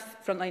staff,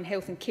 frontline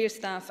health and care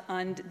staff,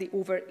 and the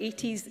over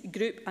 80s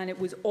group. And it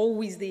was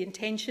always the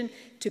intention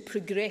to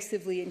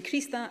progressively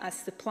increase that as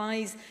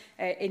supplies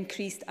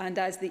increased and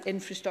as the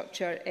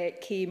infrastructure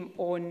came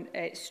on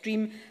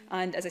stream.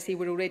 And as I say,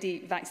 we're already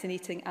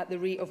vaccinating at the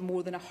rate of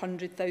more than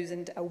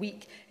 100,000 a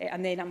week.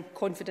 And then I'm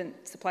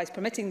confident, supplies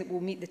permitting, that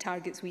we'll meet the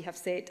targets we have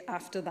set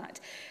after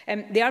that.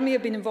 The Army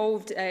have been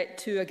involved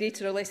to a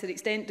greater or lesser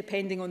extent,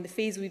 depending on the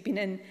phase we've been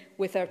in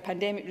with our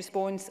pandemic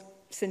response.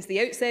 Since the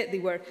outset, they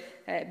were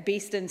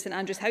based in St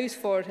Andrews House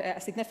for a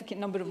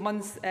significant number of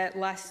months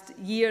last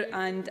year,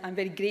 and I'm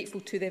very grateful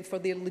to them for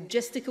their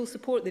logistical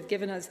support. They've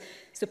given us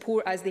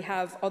support, as they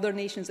have other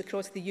nations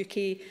across the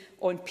UK,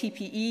 on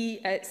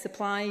PPE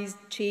supplies,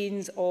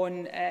 chains,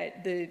 on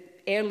the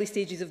early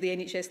stages of the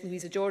NHS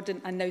Louisa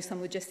Jordan, and now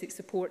some logistics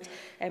support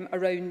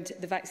around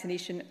the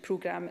vaccination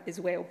programme as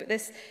well. But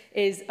this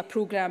is a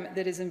programme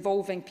that is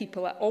involving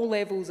people at all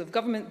levels of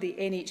government, the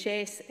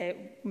NHS,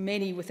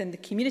 many within the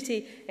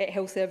community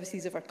health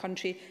services of our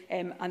country,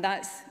 and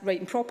that's right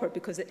and proper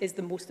because it is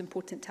the most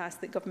important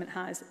task that government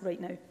has right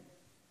now.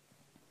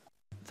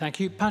 Thank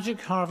you.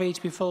 Patrick Harvey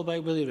to be followed by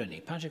Willie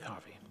Rennie. Patrick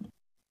Harvey.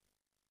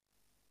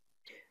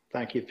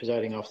 Thank you,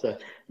 Presiding Officer.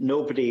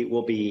 Nobody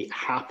will be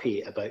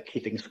happy about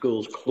keeping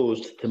schools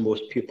closed to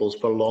most pupils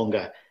for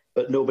longer,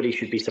 but nobody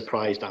should be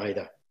surprised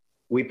either.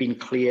 We've been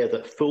clear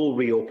that full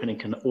reopening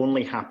can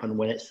only happen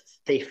when it's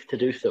safe to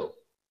do so.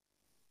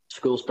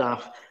 School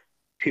staff,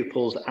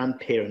 pupils and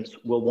parents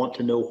will want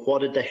to know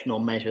what additional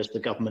measures the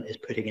government is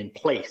putting in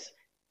place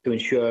to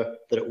ensure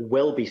that it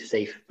will be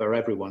safe for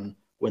everyone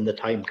when the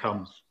time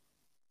comes.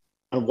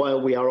 And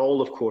while we are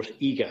all, of course,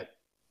 eager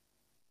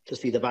to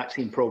see the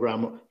vaccine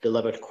programme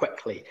delivered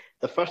quickly,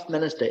 the First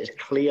Minister is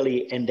clearly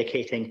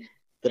indicating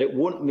that it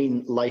won't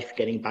mean life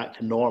getting back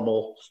to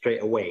normal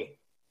straight away.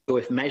 So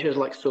if measures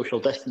like social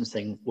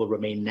distancing will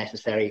remain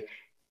necessary,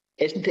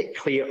 isn't it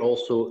clear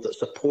also that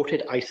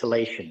supported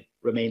isolation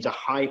remains a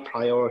high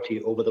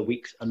priority over the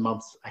weeks and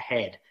months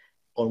ahead,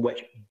 on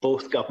which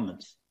both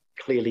governments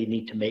clearly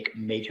need to make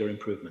major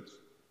improvements?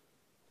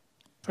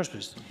 First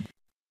Minister.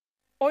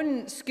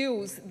 On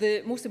schools,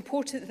 the most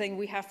important thing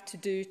we have to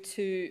do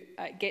to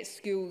get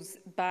schools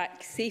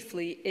back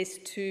safely is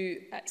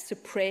to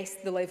suppress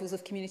the levels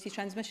of community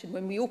transmission.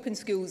 When we opened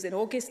schools in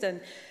August,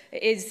 and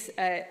it is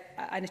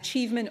an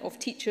achievement of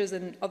teachers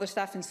and other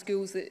staff in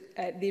schools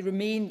that they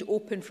remained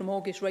open from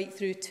August right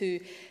through to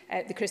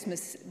the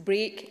Christmas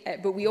break.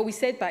 But we always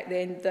said back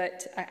then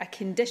that a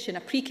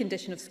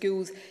precondition of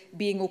schools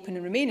being open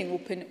and remaining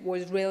open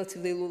was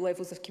relatively low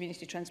levels of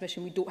community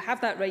transmission. We don't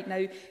have that right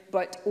now,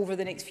 but over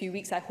the next few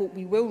weeks I hope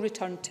we will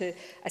return to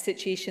a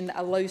situation that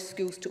allows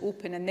schools to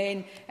open, and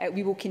then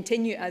we will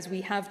continue, as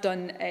we have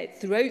done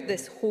throughout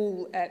this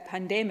whole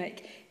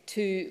pandemic,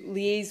 to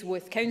liaise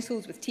with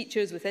councils, with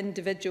teachers, with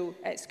individual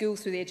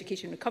schools through the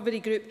Education Recovery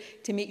Group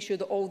to make sure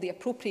that all the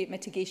appropriate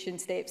mitigation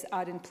steps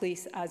are in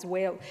place as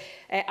well.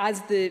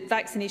 As the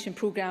vaccination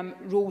programme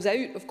rolls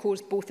out, of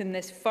course, both in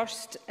this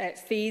first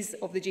phase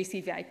of the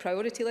JCVI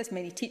priority list,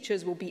 many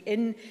teachers will be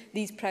in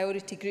these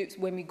priority groups.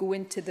 When we go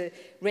into the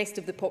rest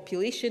of the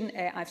population,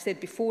 I've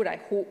said before, I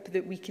hope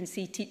that we can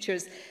see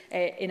teachers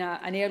in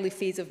an early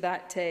phase of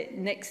that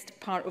next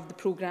part of the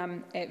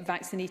programme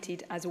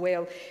vaccinated as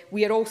well.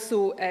 We are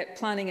also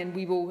planning, and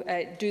we will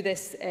do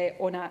this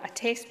on a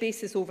test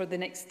basis over the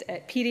next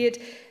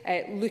period,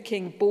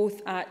 looking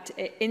both at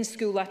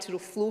in-school lateral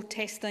flow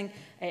testing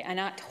and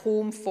at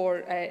home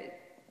for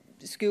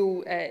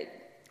school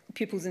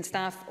pupils and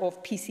staff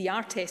of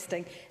PCR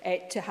testing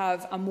to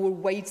have a more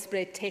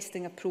widespread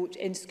testing approach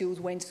in schools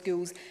when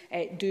schools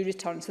do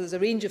return. So there's a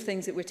range of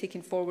things that we're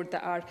taking forward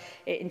that are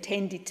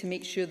intended to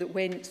make sure that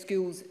when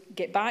schools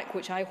get back,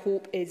 which I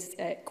hope is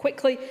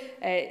quickly,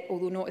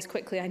 although not as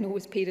quickly I know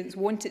as parents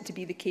want it to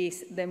be the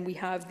case, then we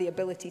have the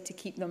ability to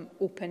keep them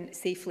open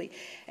safely.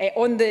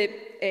 On the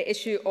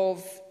issue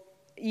of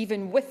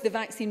even with the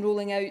vaccine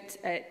rolling out,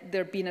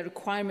 there being a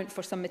requirement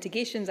for some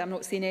mitigations, I'm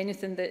not saying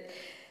anything that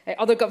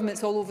other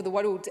governments all over the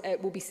world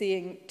will be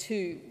saying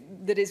too.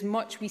 There is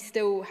much we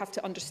still have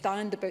to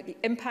understand about the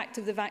impact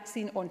of the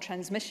vaccine on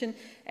transmission.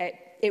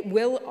 It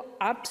will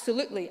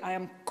absolutely, I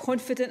am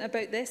confident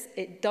about this,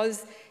 it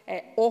does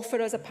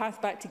offer us a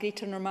path back to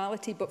greater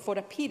normality, but for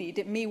a period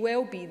it may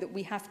well be that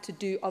we have to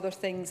do other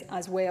things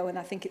as well, and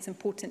I think it's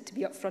important to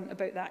be upfront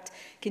about that.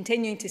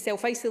 Continuing to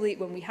self-isolate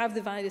when we have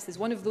the virus is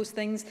one of those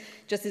things,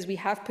 just as we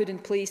have put in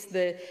place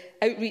the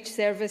outreach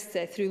service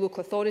through local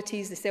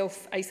authorities, the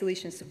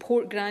self-isolation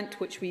support grant,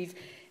 which we've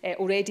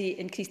already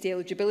increased the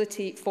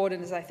eligibility for,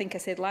 and as I think I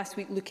said last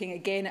week, looking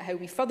again at how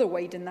we further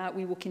widen that,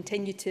 we will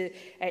continue to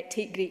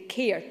take great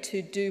care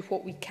to do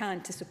what we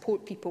can to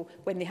support people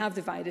when they have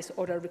the virus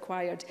or are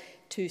required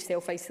to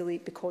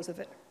self-isolate because of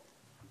it.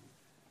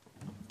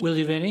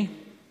 Willie Rennie.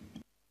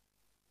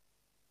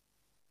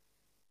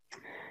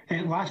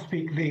 Last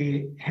week,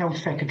 the Health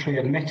Secretary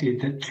admitted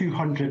that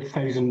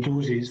 200,000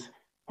 doses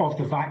of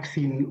the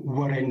vaccine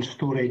were in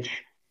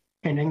storage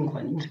in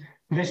England.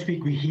 This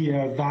week we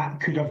hear that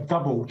could have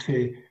doubled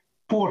to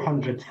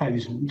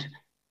 400,000.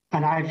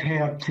 And I've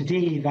heard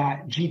today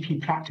that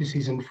GP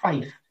practices in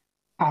Fife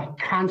are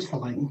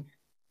cancelling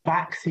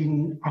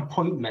vaccine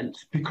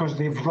appointments because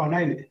they've run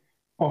out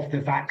of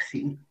the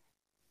vaccine.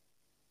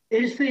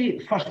 Is the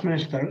First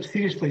Minister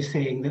seriously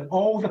saying that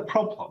all the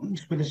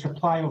problems with the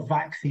supply of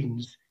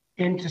vaccines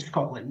into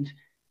Scotland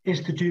is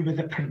to do with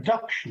the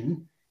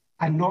production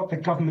and not the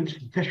government's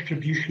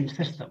distribution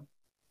system?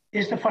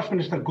 Is the First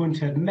Minister going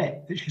to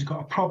admit that she's got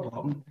a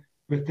problem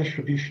with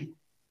distribution?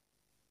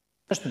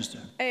 First Minister.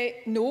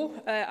 No,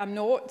 I'm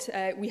not.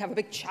 We have a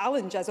big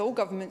challenge, as all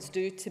governments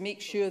do, to make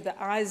sure that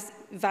as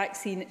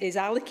vaccine is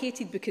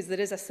allocated, because there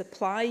is a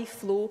supply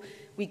flow.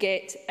 We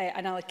get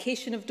an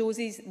allocation of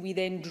doses, we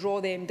then draw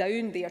them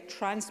down, they are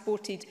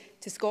transported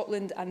to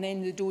Scotland, and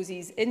then the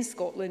doses in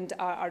Scotland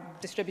are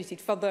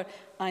distributed further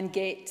and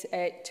get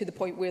to the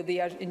point where they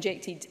are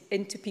injected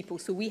into people.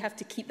 So we have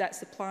to keep that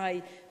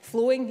supply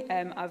flowing.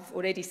 I've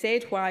already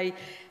said why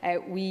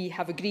we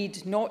have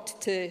agreed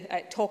not to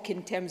talk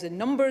in terms of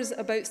numbers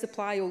about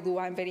supply, although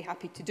I'm very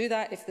happy to do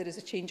that if there is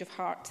a change of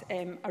heart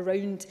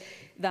around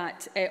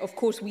that. Of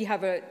course, we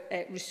have a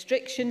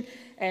restriction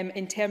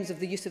in terms of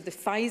the use of the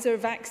Pfizer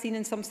vaccine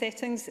in some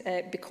settings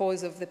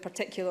because of the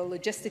particular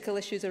logistical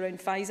issues around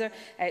Pfizer.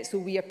 So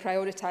we are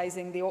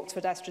prioritising the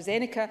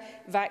Oxford-AstraZeneca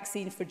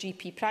vaccine for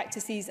GP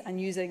practices, and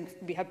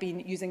we have been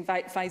using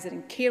Pfizer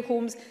in care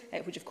homes,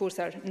 which of course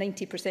are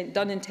 90%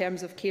 done in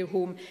terms of care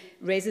home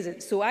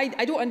residents. So I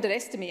don't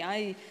underestimate.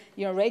 I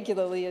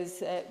regularly,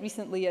 as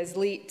recently as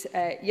late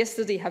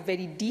yesterday, have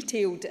very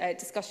detailed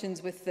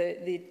discussions with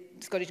the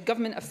Scottish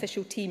Government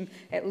official team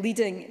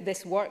leading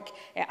this work.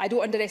 I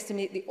don't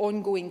underestimate the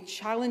ongoing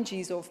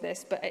challenges of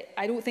this, but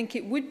I don't think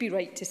it would be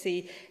right to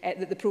say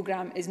that the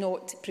programme is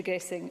not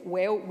progressing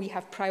well. We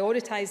have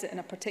prioritised it in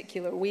a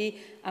particular way,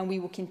 and we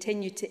will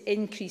continue to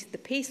increase the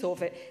pace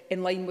of it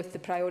in line with the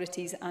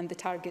priorities and the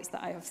targets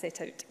that I have set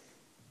out.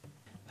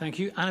 Thank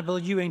you. Annabel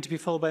Ewing, to be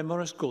followed by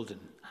Maurice Golden.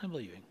 Annabel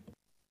Ewing.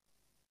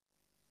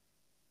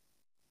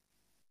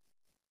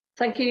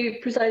 Thank you,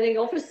 Presiding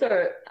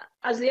Officer.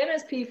 As the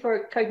MSP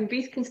for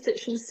Cowdenbeath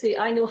constituency,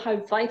 I know how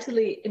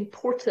vitally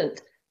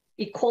important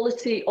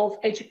equality of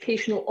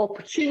educational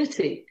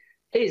opportunity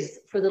is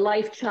for the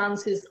life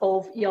chances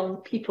of young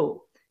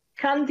people.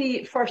 Can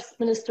the First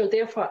Minister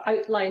therefore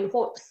outline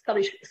what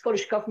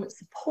Scottish Government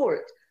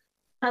support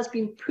has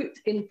been put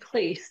in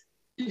place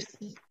to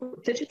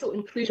support digital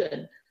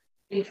inclusion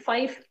in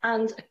Fife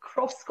and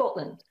across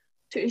Scotland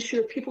to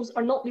ensure pupils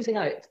are not losing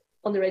out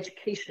on their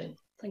education?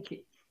 Thank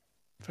you.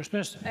 First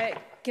Minister.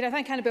 Can I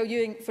thank Annabel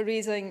Ewing for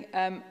raising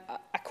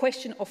a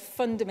question of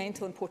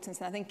fundamental importance,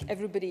 and I think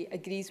everybody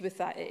agrees with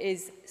that. It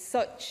is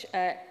such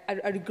a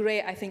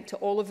regret, I think, to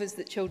all of us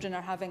that children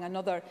are having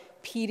another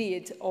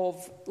period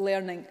of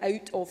learning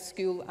out of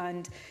school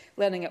and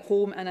learning at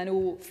home, and I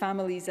know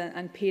families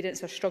and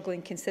parents are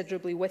struggling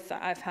considerably with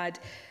that. I've had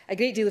a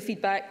great deal of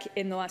feedback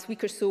in the last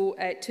week or so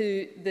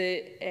to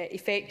the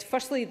effect,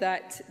 firstly,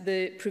 that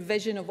the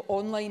provision of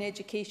online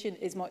education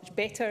is much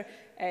better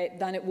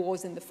than it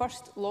was in the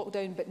first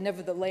lockdown, but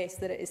nevertheless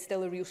that it is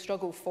still a real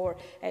struggle for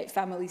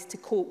families to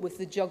cope with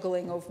the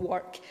juggling of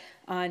work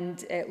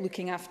and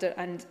looking after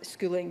and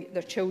schooling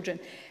their children.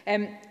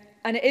 And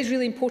it is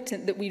really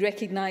important that we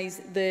recognise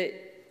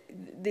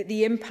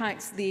the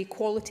impacts, the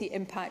equality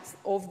impacts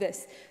of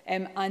this,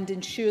 and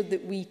ensure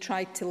that we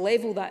try to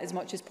level that as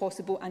much as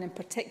possible, and in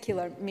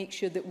particular make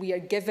sure that we are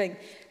giving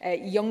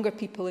younger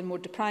people in more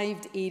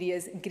deprived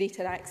areas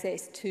greater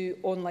access to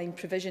online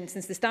provision.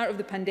 Since the start of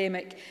the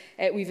pandemic,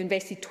 we've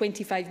invested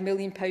 £25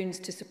 million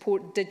to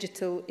support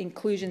digital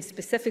inclusion,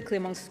 specifically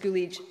among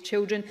school-age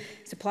children,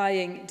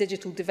 supplying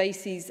digital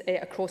devices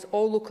across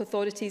all local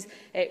authorities,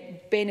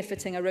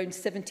 benefiting around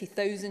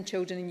 70,000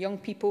 children and young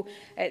people.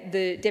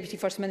 The Deputy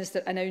First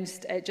Minister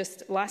announced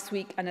just last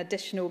week an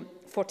additional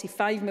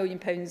 £45 million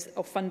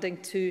of funding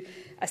to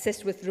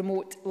assist with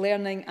remote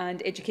learning,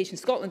 and Education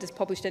Scotland has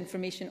published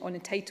information on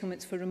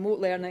entitlements for remote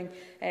learning,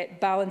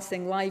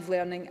 balancing live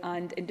learning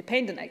and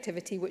independent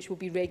activity, which will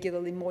be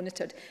regularly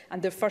monitored.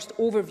 And their first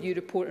overview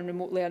report on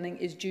remote learning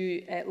is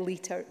due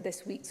later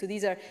this week. So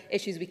these are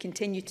issues we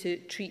continue to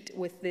treat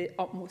with the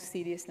utmost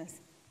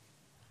seriousness.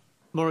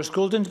 Maurice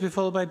Golden, to be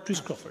followed by Bruce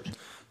Crawford.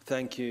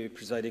 Thank you,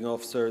 Presiding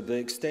Officer. The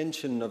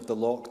extension of the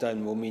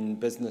lockdown will mean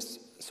business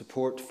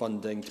support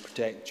funding to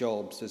protect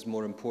jobs is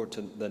more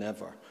important than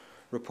ever.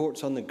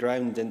 Reports on the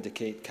ground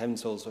indicate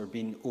councils are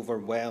being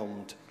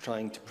overwhelmed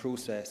trying to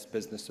process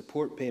business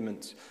support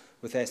payments,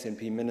 with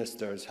SNP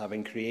ministers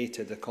having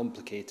created a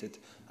complicated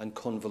and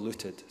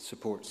convoluted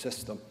support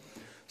system.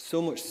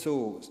 So much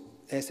so,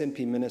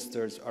 SNP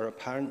ministers are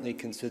apparently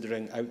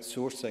considering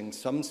outsourcing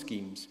some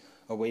schemes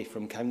away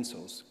from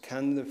councils.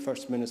 Can the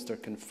First Minister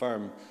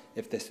confirm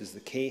if this is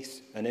the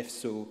case, and if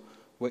so,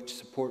 which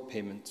support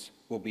payments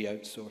will be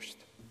outsourced?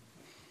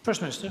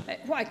 First Minister.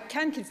 What I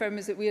can confirm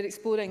is that we are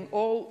exploring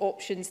all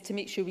options to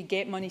make sure we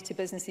get money to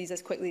businesses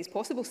as quickly as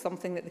possible,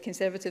 something that the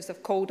Conservatives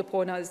have called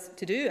upon us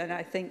to do, and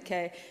I think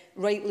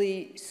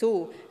rightly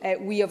so.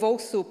 We have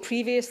also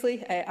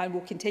previously, and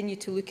will continue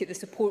to look at the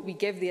support we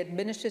give, the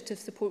administrative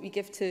support we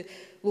give to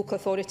local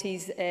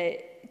authorities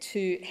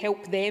to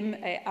help them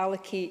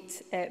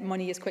allocate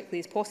money as quickly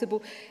as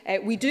possible.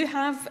 We do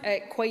have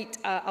quite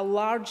a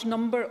large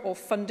number of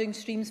funding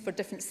streams for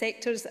different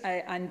sectors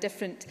and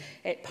different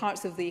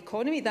parts of the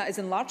economy. That is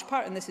in large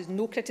part, and this is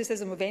no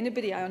criticism of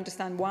anybody, I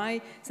understand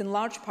why, it's in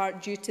large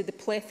part due to the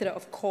plethora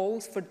of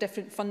calls for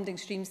different funding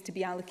streams to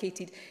be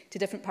allocated to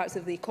different parts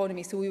of the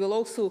economy. So we will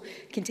also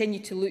continue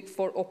to look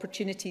for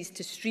opportunities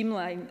to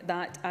streamline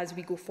that as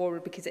we go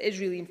forward, because it is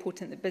really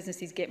important that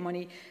businesses get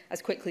money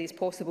as quickly as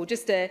possible.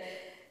 Just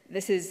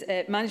This is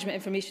management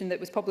information that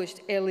was published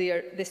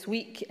earlier this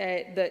week,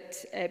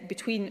 that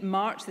between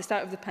March, the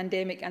start of the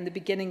pandemic, and the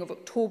beginning of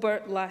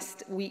October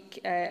last week,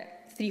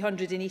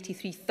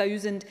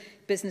 383,000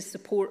 business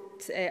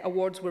support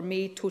awards were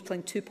made,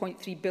 totalling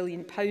 £2.3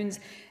 billion.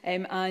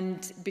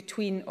 And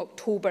between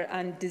October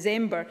and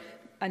December,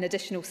 an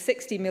additional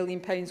 £60 million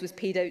was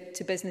paid out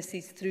to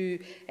businesses through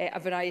a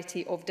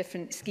variety of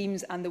different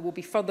schemes, and there will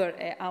be further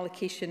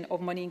allocation of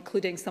money,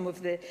 including some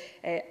of the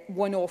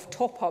one-off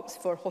top-ups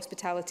for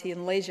hospitality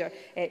and leisure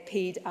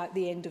paid at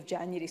the end of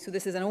January. So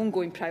this is an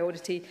ongoing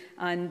priority,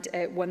 and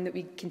one that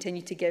we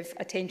continue to give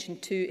attention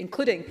to,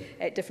 including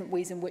different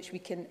ways in which we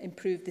can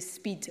improve the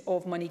speed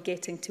of money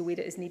getting to where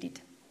it is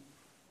needed.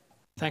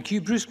 Thank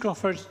you. Bruce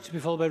Crawford, to be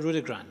followed by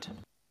Rhoda Grant.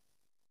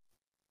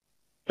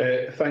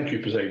 Thank you,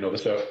 Presiding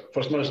Officer.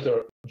 First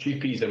Minister,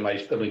 GPs in my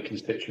Stirling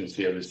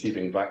constituency are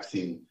receiving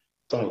vaccine,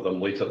 some of them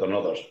later than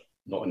others,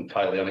 not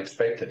entirely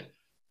unexpected.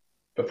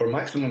 But for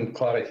maximum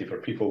clarity for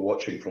people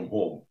watching from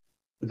home,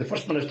 would the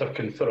First Minister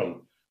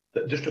confirm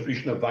that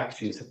distribution of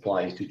vaccine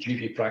supplies to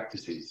GP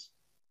practices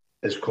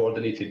is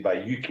coordinated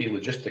by UK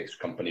logistics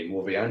company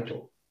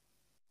Movianto?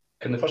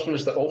 Can the First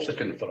Minister also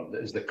confirm that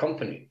it is the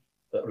company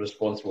that is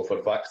responsible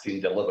for vaccine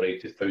delivery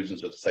to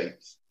thousands of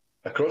sites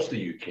across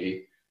the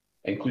UK,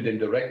 including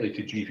directly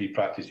to GP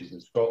practices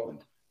in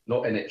Scotland,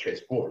 not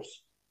NHS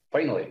boards?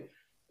 Finally,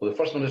 will the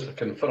First Minister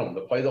confirm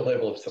that while the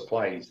level of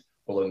supplies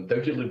will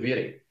undoubtedly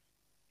vary,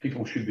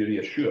 people should be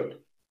reassured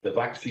the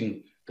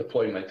vaccine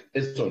deployment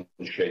is on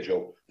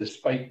schedule,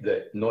 despite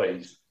the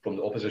noise from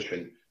the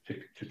opposition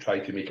to try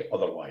to make it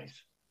otherwise?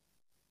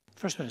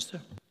 First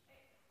Minister.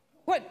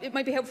 What it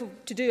might be helpful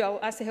to do, I'll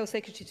ask the Health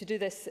Secretary to do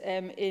this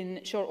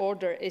in short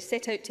order, is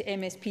set out to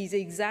MSPs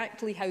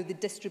exactly how the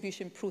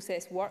distribution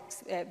process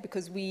works,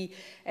 because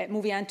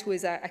Movianto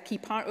is a key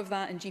part of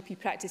that, and GP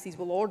practices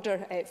will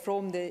order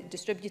from the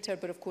distributor,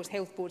 but of course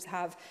health boards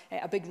have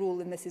a big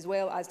role in this as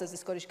well, as does the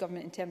Scottish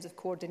Government in terms of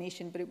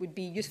coordination, but it would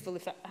be useful,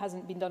 if it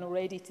hasn't been done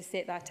already, to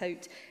set that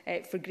out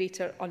for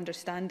greater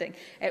understanding.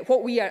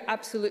 What we are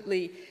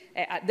absolutely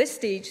at this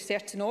stage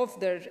certain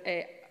of,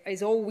 it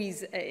is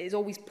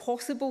always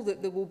possible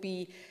that there will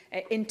be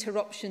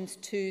interruptions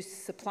to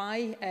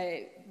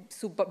supply.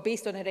 But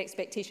based on our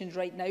expectations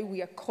right now,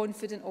 we are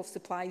confident of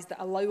supplies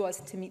that allow us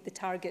to meet the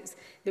targets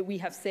that we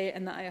have set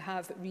and that I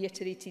have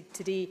reiterated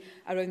today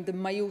around the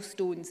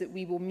milestones that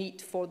we will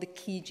meet for the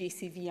key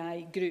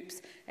JCVI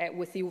groups,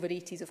 with the over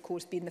 80s, of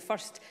course, being the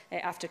first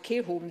after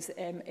care homes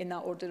in that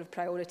order of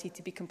priority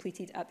to be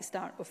completed at the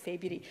start of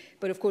February.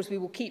 But of course, we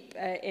will keep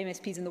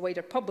MSPs and the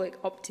wider public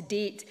up to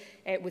date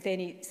with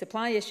any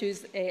supply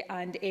issues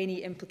and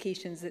any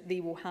implications that they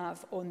will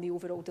have on the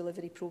overall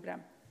delivery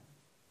programme.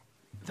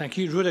 Thank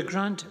you. Rhoda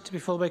Grant, to be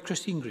followed by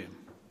Christine Graham.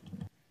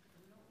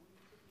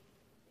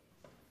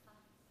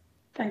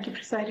 Thank you,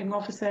 Presiding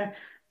Officer.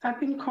 I've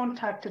been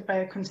contacted by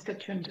a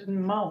constituent in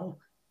Mull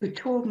who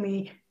told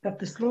me that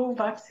the slow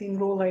vaccine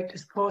rollout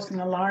is causing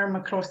alarm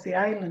across the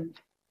island.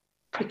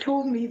 He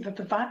told me that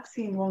the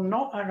vaccine will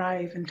not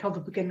arrive until the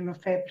beginning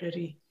of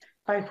February,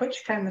 by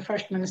which time the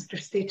First Minister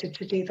stated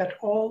today that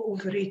all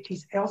over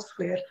 80s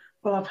elsewhere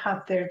will have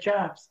had their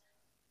jabs.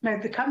 Now,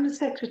 the Cabinet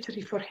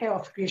Secretary for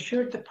Health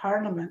reassured the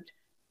Parliament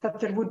that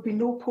there would be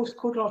no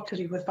postcode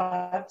lottery with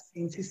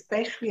vaccines,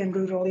 especially in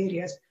rural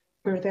areas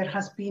where there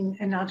has been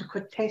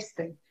inadequate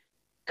testing.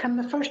 Can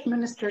the First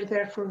Minister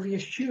therefore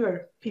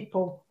reassure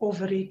people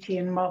over 80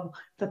 in Mull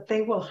that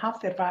they will have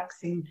their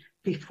vaccine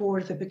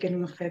before the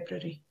beginning of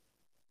February?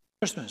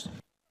 First Minister.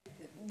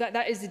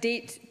 That is the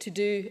date to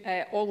do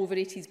all over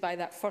 80s by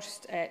that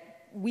first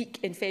week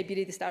in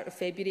February, the start of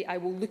February. I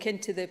will look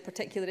into the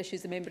particular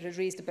issues the member has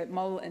raised about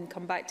Mull and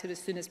come back to it as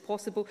soon as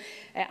possible.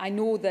 I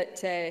know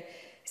that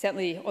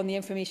certainly on the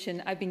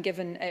information I've been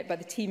given by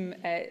the team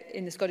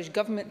in the Scottish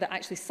Government, that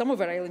actually some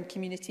of our island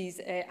communities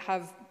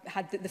have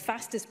had the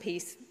fastest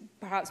pace,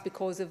 perhaps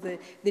because of the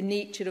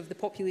nature of the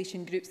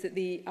population groups that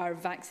they are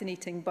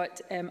vaccinating. But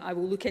I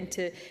will look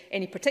into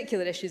any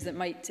particular issues that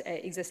might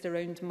exist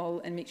around Mull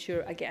and make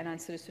sure I get an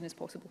answer as soon as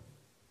possible.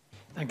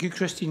 Thank you,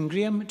 Christine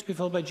Graham, to be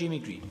followed by Jamie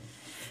Green.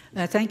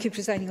 Thank you,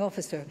 Presiding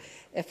Officer.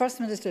 First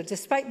Minister,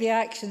 despite the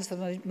actions of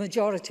the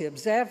majority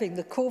observing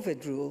the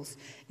COVID rules,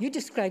 you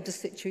described the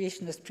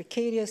situation as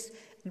precarious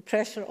and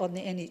pressure on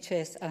the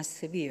NHS as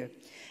severe.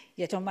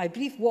 Yet on my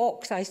brief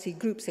walks, I see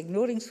groups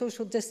ignoring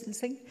social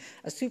distancing,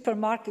 a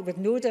supermarket with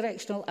no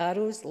directional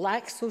arrows,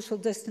 lax social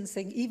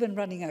distancing, even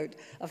running out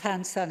of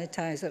hand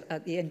sanitizer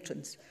at the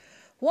entrance.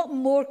 What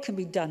more can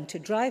be done to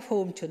drive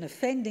home to an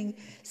offending,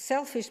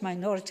 selfish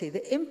minority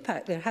the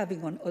impact they're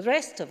having on the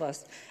rest of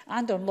us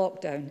and on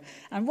lockdown?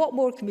 And what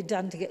more can be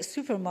done to get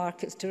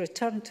supermarkets to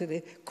return to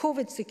the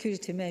COVID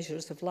security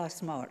measures of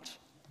last March?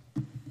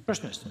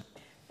 First Minister.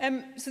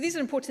 So these are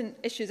important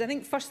issues. I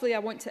think firstly I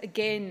want to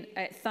again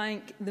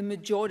thank the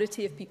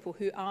majority of people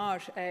who are,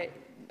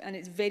 and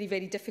it's very,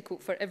 very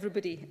difficult for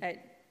everybody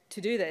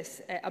to do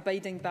this,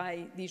 abiding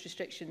by these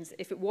restrictions.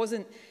 If it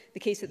wasn't the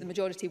case that the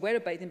majority were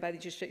abiding by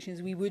these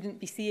restrictions, we wouldn't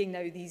be seeing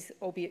now these,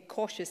 albeit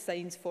cautious,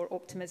 signs for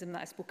optimism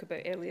that I spoke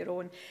about earlier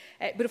on.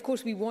 But of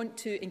course, we want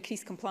to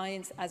increase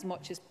compliance as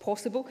much as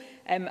possible.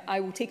 I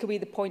will take away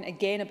the point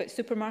again about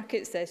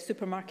supermarkets.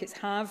 Supermarkets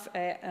have,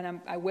 and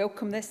I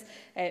welcome this,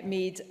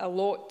 made a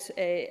lot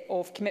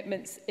of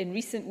commitments in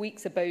recent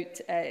weeks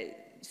about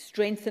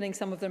strengthening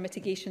some of their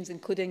mitigations,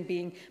 including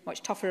being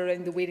much tougher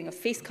around the wearing of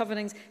face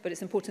coverings, but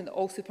it's important that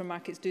all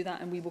supermarkets do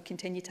that, and we will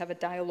continue to have a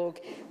dialogue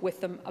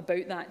with them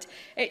about that.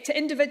 To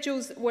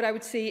individuals, what I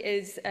would say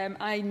is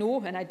I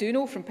know, and I do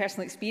know from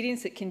personal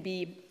experience, it can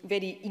be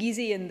very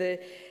easy in the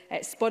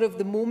spur of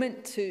the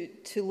moment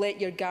to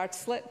let your guard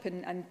slip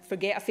and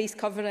forget a face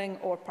covering,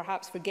 or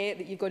perhaps forget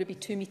that you've got to be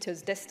 2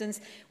 metres distance.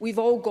 We've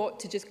all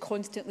got to just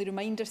constantly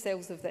remind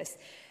ourselves of this.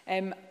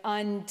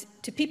 And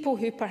to people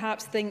who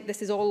perhaps think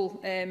this is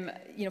all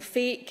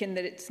fake and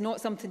that it's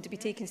not something to be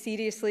taken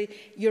seriously,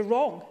 you're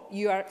wrong.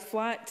 You are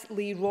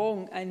flatly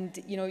wrong,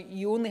 and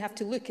you only have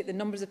to look at the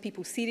numbers of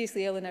people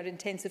seriously ill in our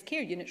intensive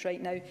care units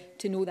right now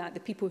to know that,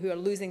 the people who are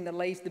losing their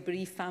lives, the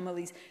bereaved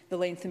families, the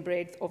length and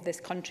breadth of this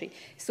country.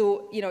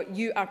 So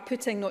you are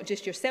putting not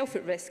just yourself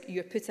at risk,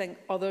 you're putting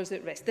others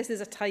at risk. This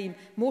is a time,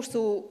 more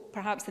so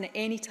perhaps than at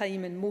any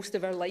time in most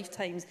of our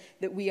lifetimes,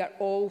 that we are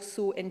all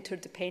so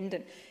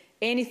interdependent.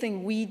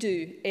 Anything we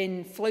do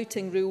in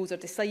flouting rules or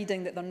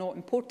deciding that they're not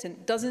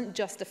important doesn't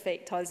just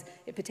affect us,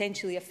 it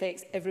potentially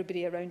affects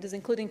everybody around us,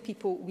 including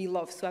people we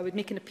love. So I would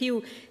make an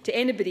appeal to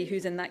anybody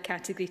who's in that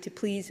category to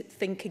please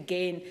think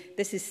again.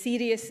 This is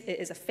serious, it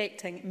is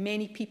affecting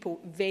many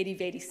people very,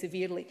 very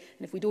severely.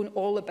 And if we don't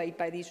all abide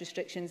by these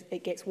restrictions,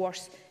 it gets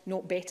worse,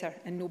 not better,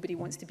 and nobody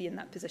wants to be in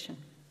that position.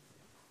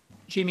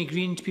 Jamie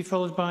Green, to be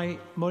followed by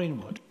Maureen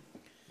Watt.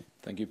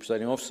 Thank you,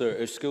 Presiding Officer.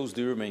 If schools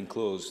do remain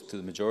closed to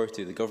the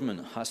majority, the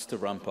Government has to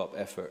ramp up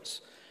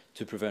efforts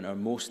to prevent our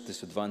most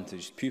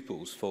disadvantaged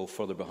pupils fall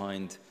further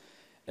behind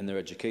in their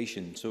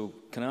education. So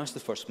can I ask the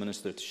First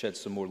Minister to shed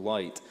some more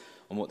light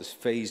on what this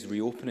phased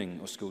reopening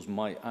of schools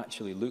might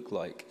actually look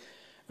like,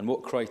 and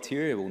what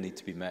criteria will need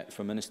to be met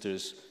for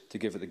ministers to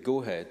give it the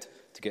go-ahead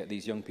to get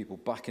these young people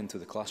back into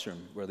the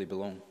classroom where they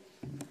belong?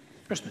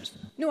 First Minister.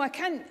 No, I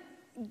can't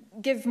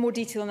give more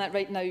detail on that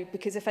right now,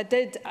 because if I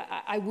did,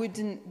 I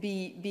wouldn't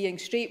be being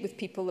straight with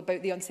people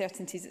about the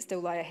uncertainties that still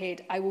lie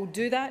ahead. I will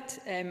do that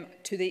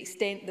to the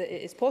extent that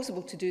it is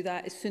possible to do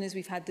that as soon as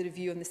we've had the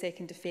review on the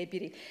 2nd of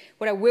February.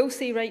 What I will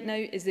say right now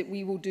is that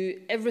we will do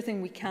everything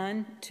we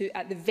can to,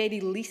 at the very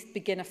least,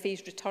 begin a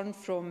phased return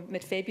from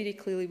mid-February.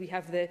 Clearly, we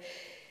have the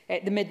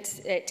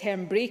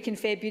mid-term break in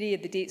February,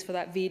 and the dates for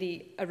that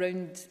vary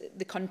around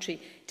the country.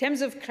 In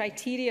terms of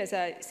criteria, as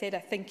I said, I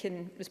think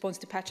in response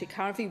to Patrick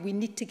Harvey, we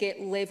need to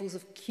get levels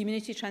of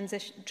community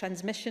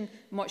transmission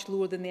much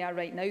lower than they are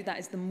right now. That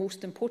is the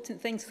most important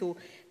thing. So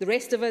the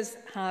rest of us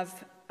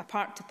have a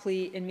part to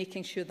play in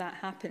making sure that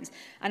happens.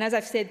 And as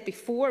I've said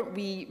before,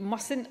 we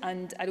mustn't,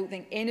 and I don't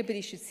think anybody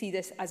should see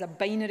this as a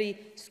binary,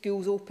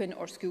 schools open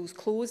or schools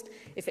closed.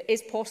 If it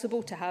is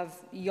possible to have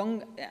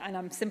young, and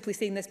I'm simply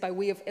saying this by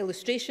way of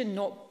illustration,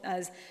 not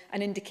as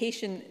an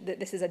indication that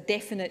this is a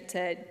definite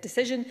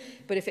decision,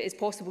 but if it is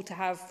possible to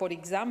have, for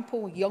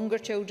example, younger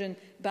children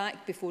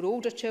back before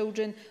older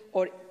children,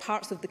 or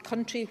parts of the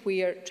country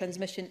where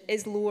transmission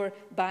is lower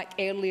back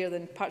earlier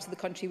than parts of the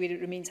country where it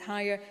remains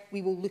higher,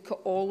 we will look at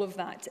all of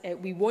that.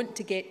 We want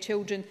to get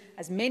children,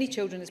 as many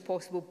children as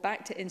possible,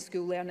 back to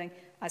in-school learning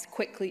as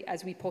quickly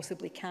as we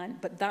possibly can.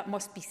 But that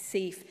must be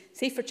safe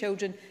for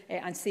children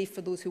and safe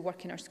for those who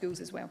work in our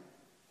schools as well.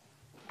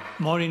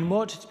 Maureen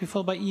Watt, to be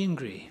followed by Ian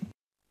Gray.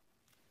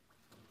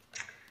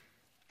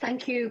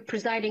 Thank you,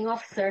 Presiding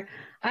Officer.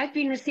 I've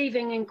been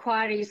receiving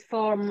inquiries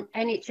from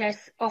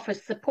NHS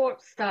office support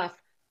staff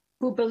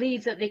who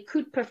believe that they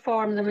could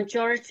perform the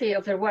majority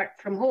of their work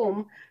from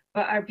home,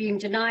 but are being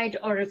denied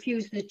or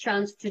refused the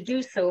chance to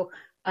do so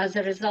as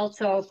a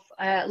result of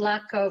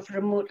lack of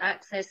remote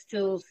access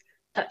tools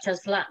such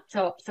as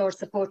laptops or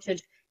supported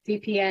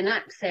VPN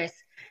access.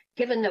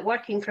 Given that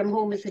working from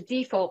home is the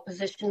default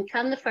position,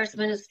 can the First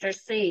Minister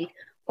say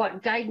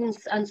what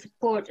guidance and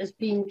support is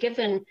being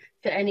given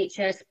to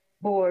NHS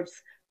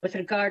boards with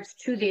regards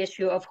to the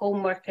issue of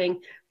home working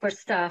for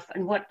staff,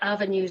 and what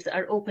avenues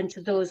are open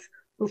to those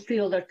who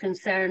feel their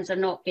concerns are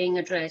not being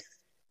addressed?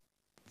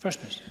 First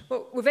Minister.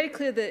 Well, we're very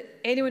clear that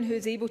anyone who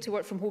is able to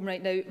work from home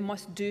right now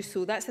must do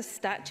so. That's a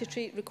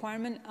statutory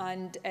requirement,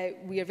 and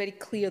we are very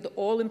clear that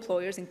all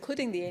employers,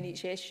 including the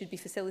NHS, should be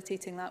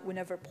facilitating that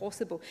whenever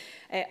possible.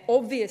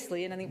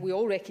 Obviously, and I think we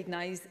all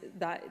recognise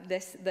that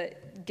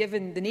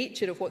given the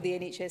nature of what the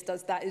NHS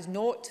does, that is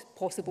not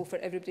possible for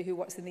everybody who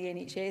works in the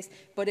NHS,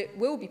 but it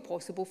will be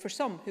possible for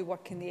some who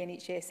work in the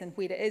NHS, and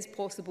where it is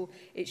possible,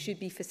 it should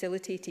be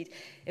facilitated.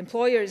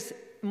 Employers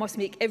must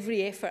make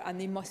every effort and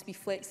they must be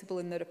flexible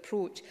in their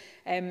approach.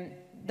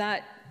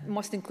 That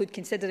must include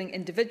considering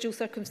individual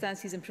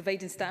circumstances and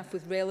providing staff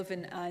with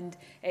relevant and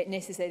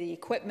necessary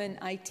equipment,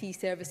 IT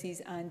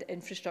services and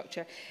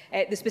infrastructure.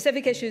 The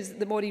specific issues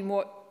that Maureen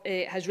Watt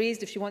has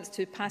raised, if she wants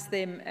to pass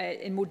them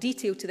in more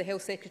detail to the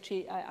Health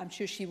Secretary, I'm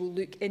sure she will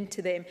look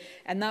into them,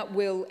 and that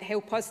will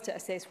help us to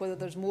assess whether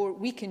there's more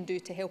we can do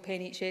to help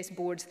NHS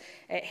boards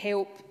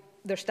help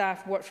their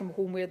staff work from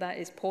home where that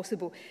is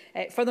possible.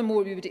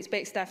 Furthermore, we would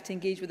expect staff to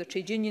engage with their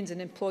trade unions and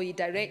employee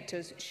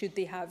directors should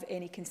they have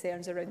any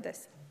concerns around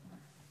this.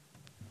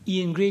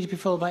 Ian Gray to be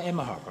followed by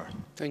Emma Harper.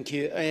 Thank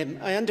you.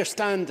 I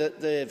understand that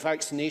the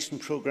vaccination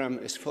programme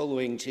is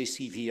following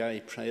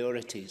JCVI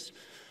priorities,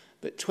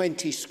 but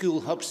 20 school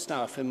hub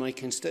staff in my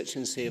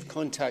constituency have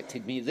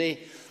contacted me.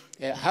 They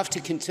have to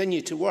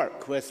continue to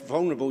work with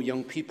vulnerable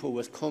young people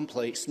with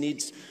complex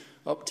needs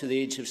up to the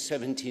age of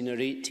 17 or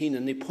 18,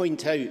 and they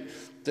point out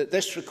that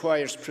this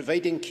requires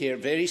providing care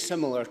very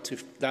similar to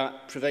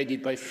that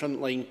provided by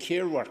frontline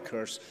care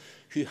workers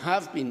who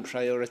have been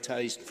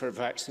prioritised for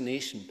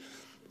vaccination.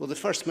 Will the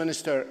First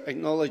Minister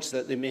acknowledge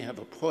that they may have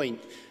a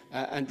point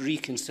and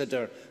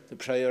reconsider the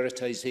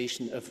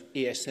prioritisation of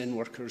ASN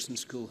workers in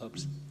school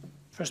hubs?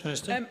 First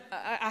Minister.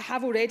 I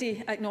have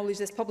already acknowledged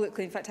this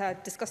publicly. In fact, I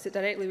discussed it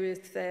directly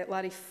with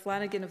Larry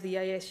Flanagan of the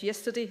EIS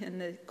yesterday in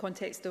the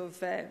context of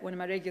one of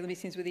my regular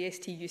meetings with the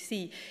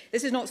STUC.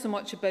 This is not so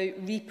much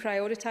about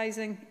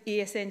reprioritising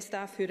ASN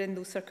staff who are in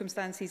those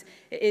circumstances.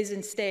 It is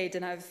instead,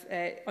 and I've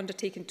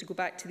undertaken to go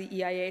back to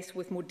the EIS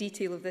with more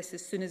detail of this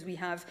as soon as we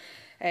have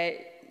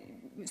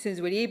as soon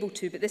as we're able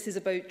to, but this is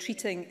about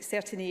treating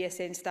certain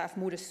ASN staff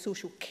more as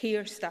social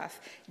care staff,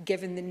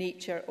 given the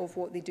nature of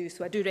what they do.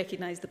 So I do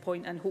recognise the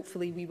point, and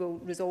hopefully we will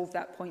resolve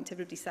that point to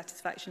everybody's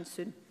satisfaction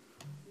soon.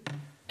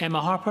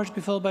 Emma Harper to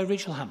be followed by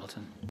Rachel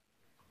Hamilton.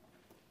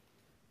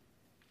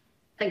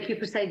 Thank you,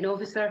 Presiding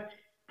Officer.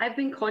 I've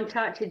been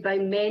contacted by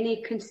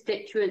many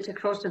constituents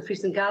across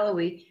Dumfries and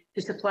Galloway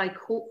who supply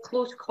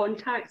close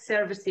contact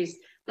services,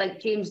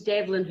 like James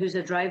Devlin, who's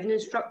a driving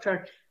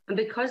instructor. And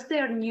because they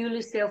are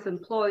newly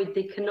self-employed,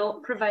 they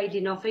cannot provide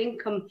enough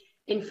income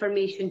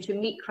information to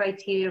meet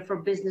criteria for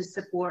business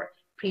support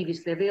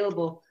previously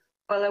available.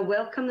 While I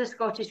welcome the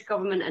Scottish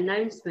Government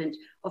announcement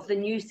of the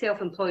new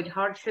Self-Employed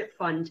Hardship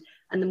Fund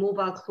and the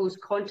Mobile Close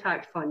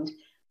Contact Fund,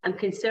 I'm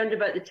concerned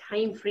about the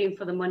time frame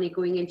for the money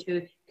going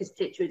into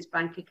constituents'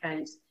 bank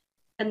accounts.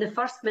 Can the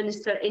First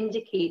Minister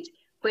indicate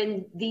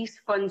when these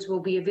funds will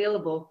be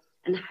available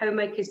and how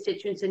my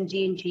constituents in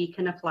D&G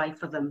can apply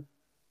for them?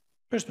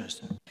 First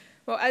Minister.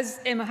 Well, as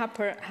Emma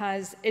Harper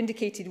has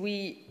indicated,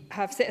 we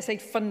have set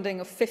aside funding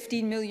of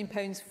 £15 million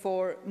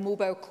for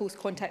mobile close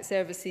contact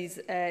services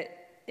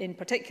in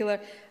particular,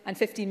 and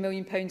 £15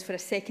 million for a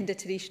second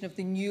iteration of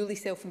the newly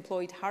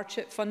self-employed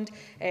hardship fund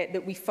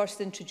that we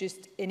first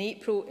introduced in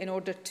April in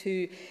order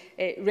to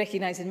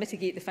recognise and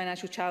mitigate the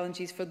financial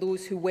challenges for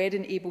those who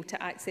weren't able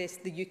to access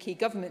the UK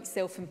Government's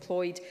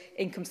self-employed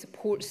income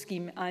support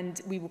scheme. And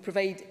we will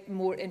provide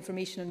more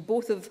information on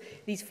both of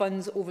these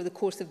funds over the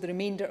course of the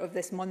remainder of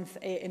this month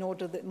in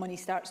order that money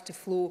starts to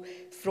flow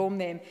from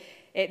them.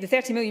 The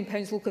 £30 million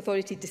Local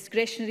Authority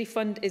Discretionary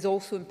Fund is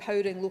also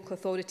empowering local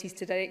authorities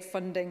to direct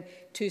funding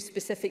to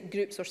specific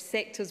groups or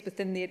sectors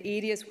within their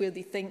areas where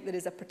they think there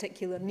is a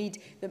particular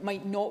need that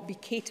might not be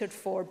catered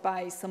for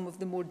by some of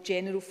the more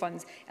general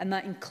funds, and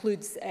that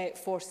includes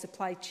for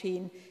supply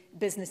chain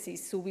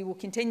businesses. So we will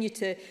continue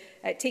to,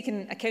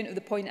 taking account of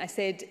the point I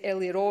said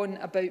earlier on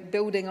about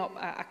building up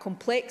a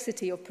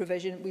complexity of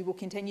provision, we will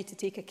continue to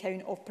take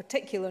account of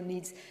particular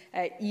needs,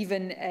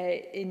 even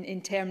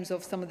in terms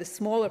of some of the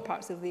smaller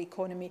parts of the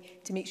economy,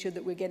 to make sure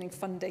that we're getting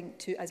funding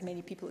to as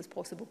many people as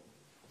possible.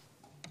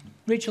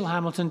 Rachel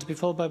Hamilton to be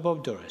followed by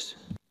Bob Doris.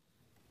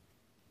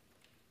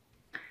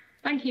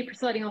 Thank you,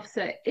 Presiding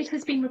Officer. It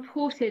has been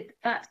reported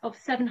that of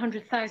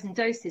 700,000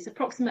 doses,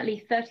 approximately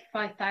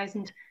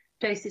 35,000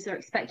 doses are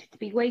expected to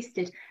be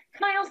wasted.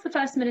 Can I ask the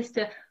First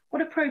Minister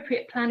what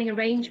appropriate planning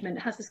arrangement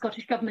has the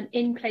Scottish Government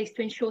in place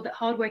to ensure that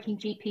hardworking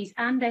GPs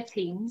and their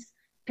teams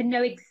can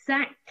know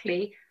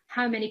exactly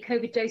how many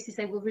COVID doses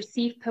they will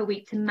receive per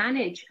week to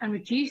manage and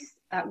reduce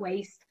that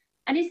waste?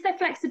 And is there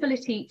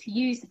flexibility to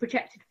use the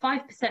projected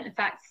 5% of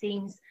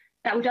vaccines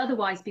that would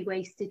otherwise be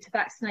wasted to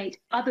vaccinate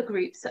other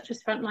groups, such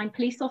as frontline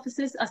police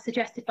officers, as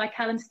suggested by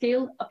Callum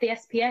Steele of the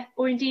SPF,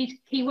 or indeed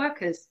key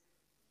workers?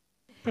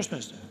 First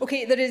Minister.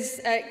 Okay, there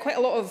is quite a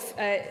lot of,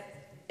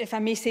 if I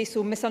may say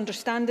so,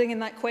 misunderstanding in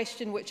that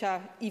question, which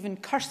even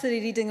cursory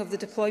reading of the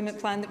deployment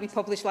plan that we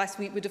published last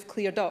week would have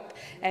cleared up.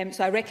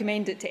 So I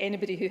recommend it to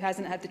anybody who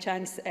hasn't had the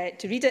chance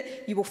to read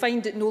it. You will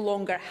find it no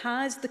longer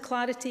has the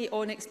clarity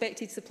on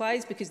expected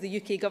supplies because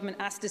the UK Government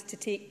asked us to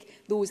take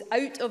those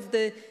out of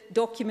the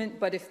document,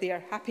 but if they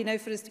are happy now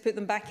for us to put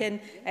them back in,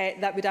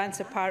 that would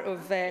answer part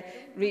of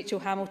Rachel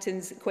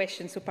Hamilton's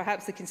question. So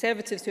perhaps the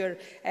Conservatives, who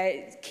are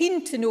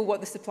keen to know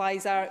what the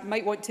supplies are,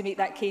 might want to make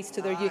that case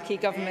to their UK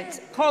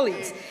Government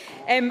colleagues.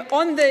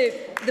 On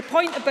the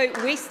point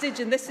about wastage,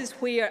 and this is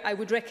where I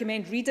would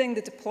recommend reading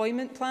the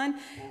deployment plan,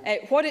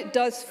 what it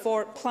does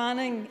for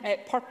planning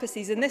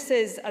purposes, and this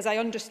is, as I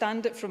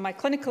understand it from my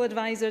clinical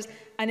advisors,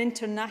 an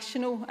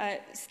international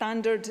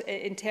standard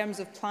in terms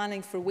of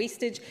planning for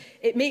wastage.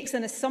 It makes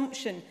an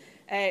assumption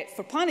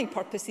for planning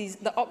purposes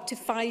that up to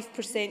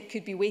 5%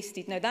 could be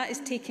wasted. Now, that is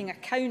taking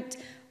account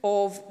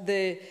of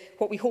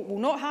what we hope will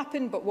not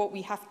happen, but what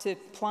we have to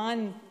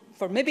plan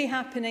for maybe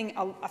happening.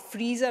 A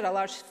freezer, a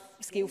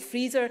large-scale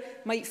freezer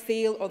might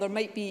fail, or there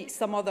might be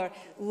some other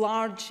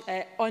large,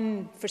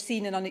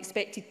 unforeseen and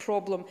unexpected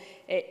problem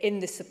in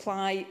the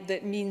supply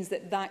that means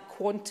that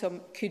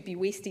quantum could be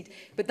wasted.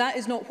 But that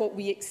is not what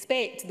we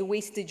expect the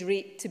wastage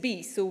rate to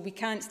be, so we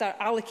can't start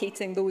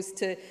allocating those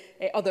to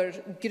other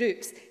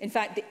groups. In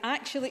fact, the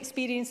actual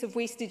experience of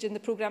wastage in the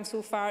programme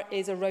so far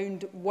is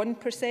around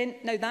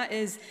 1%. Now, that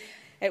is...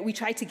 we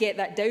try to get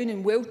that down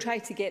and will try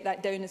to get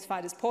that down as far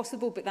as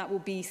possible, but that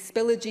will be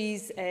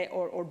spillages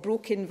or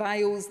broken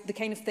vials, the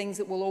kind of things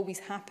that will always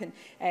happen.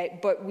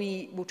 But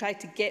we will try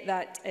to get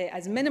that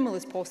as minimal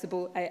as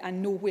possible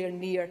and nowhere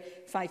near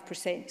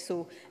 5%.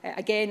 So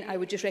again, I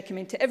would just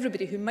recommend to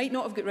everybody who might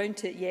not have got round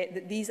to it yet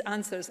that these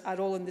answers are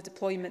all in the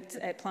deployment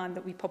plan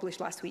that we published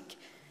last week.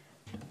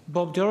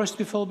 Bob Doris to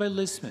be followed by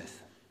Liz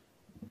Smith.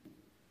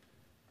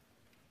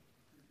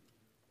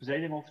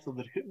 Presiding Officer,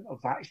 the recruitment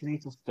of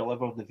vaccinators to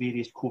deliver the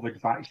various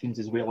COVID vaccines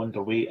is well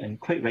underway and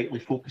quite rightly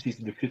focuses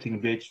on recruiting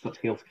registered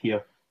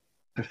healthcare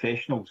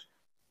professionals.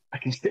 A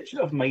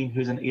constituent of mine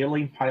who is an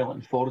airline pilot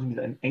informs me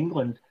that in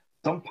England,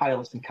 some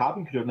pilots and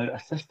cabin crew are now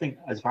assisting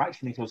as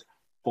vaccinators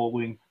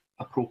following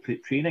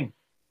appropriate training.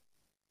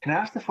 Can I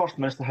ask the First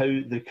Minister how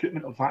the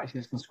recruitment of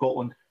vaccinators in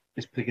Scotland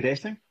is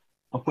progressing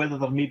and whether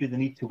there may be the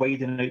need to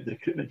widen out the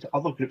recruitment to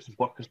other groups of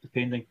workers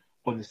depending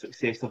on the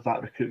success of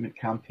that recruitment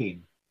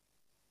campaign?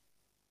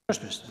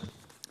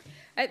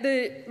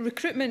 The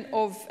recruitment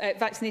of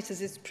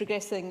vaccinators is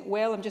progressing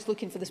well. I'm just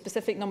looking for the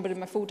specific number in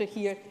my folder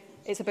here.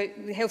 It's about,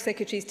 the Health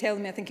Secretary is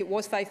telling me, I think it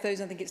was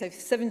 5,000, I think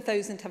it's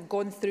 7,000 have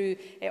gone through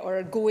or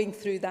are going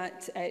through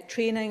that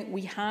training.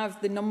 We have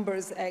the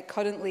numbers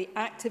currently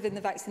active in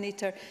the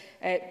vaccinator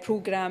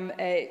programme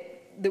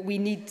that we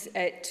need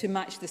to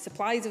match the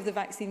supplies of the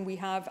vaccine we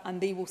have, and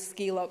they will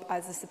scale up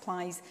as the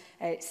supplies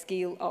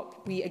scale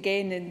up. We,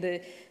 again, in the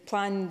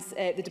plans,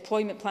 the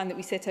deployment plan that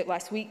we set out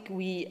last week,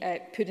 we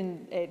put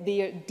in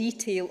there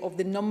detail of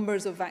the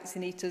numbers of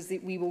vaccinators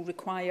that we will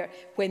require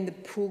when the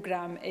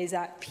programme is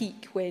at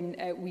peak, when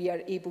we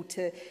are able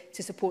to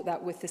support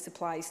that with the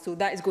supplies. So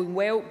that is going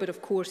well, but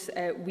of course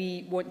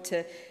we want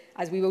to,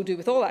 as we will do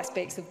with all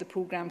aspects of the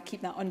programme,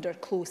 keep that under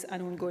close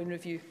and ongoing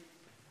review.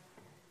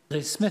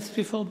 Liz Smith to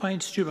be followed by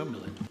Stuart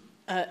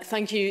McMillan.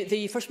 Thank you.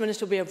 The First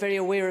Minister will be very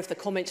aware of the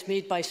comments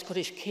made by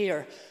Scottish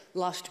Care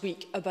last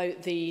week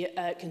about the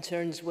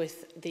concerns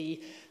with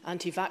the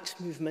anti-vax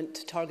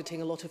movement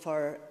targeting a lot of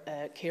our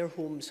care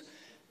homes.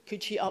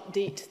 Could she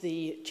update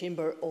the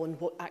Chamber on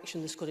what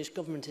action the Scottish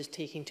Government is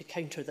taking to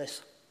counter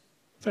this?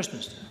 First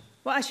Minister.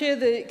 Well, I share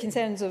the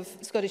concerns of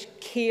Scottish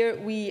Care.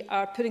 We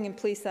are putting in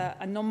place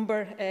a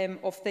number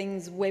of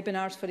things,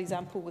 webinars, for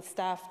example, with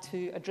staff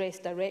to address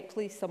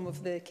directly some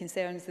of the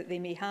concerns that they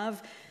may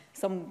have.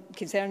 Some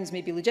concerns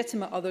may be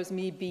legitimate, others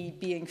may be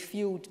being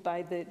fuelled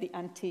by the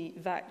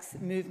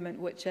anti-vax movement,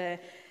 which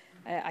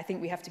I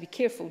think we have to be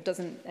careful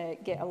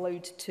doesn't get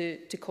allowed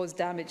to cause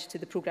damage to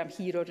the programme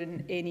here or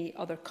in any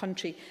other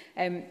country.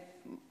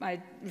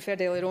 I referred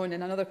earlier on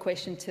in another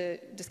question to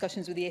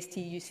discussions with the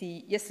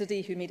STUC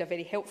yesterday, who made a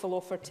very helpful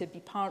offer to be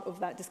part of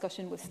that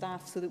discussion with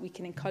staff so that we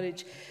can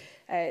encourage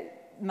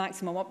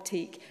maximum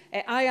uptake.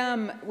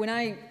 When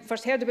I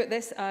first heard about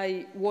this,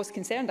 I was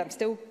concerned, I'm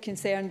still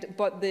concerned,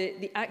 but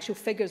the actual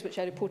figures which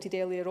I reported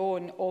earlier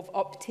on of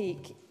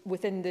uptake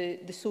within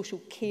the social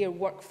care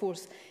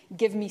workforce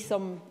give me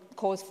some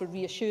cause for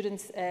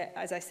reassurance.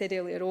 As I said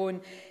earlier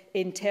on,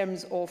 in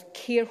terms of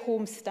care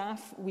home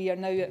staff, we are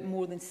now at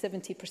more than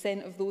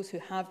 70% of those who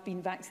have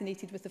been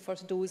vaccinated with the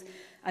first dose.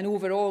 And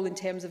overall, in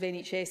terms of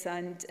NHS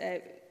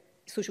and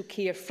social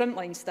care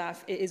frontline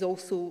staff, it is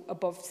also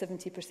above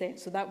 70%.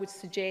 So that would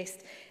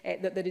suggest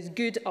that there is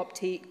good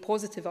uptake,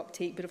 positive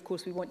uptake, but of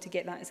course we want to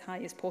get that as high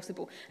as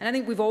possible. And I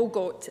think we've all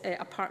got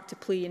a part to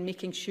play in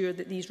making sure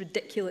that these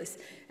ridiculous,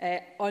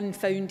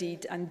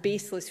 unfounded and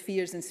baseless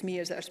fears and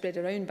smears that are spread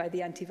around by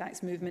the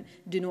anti-vax movement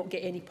do not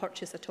get any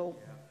purchase at all.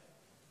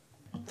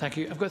 Thank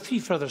you. I've got three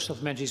further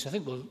supplementaries, so I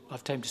think we'll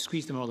have time to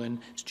squeeze them all in.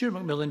 Stuart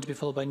McMillan to be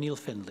followed by Neil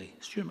Findlay.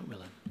 Stuart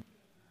McMillan.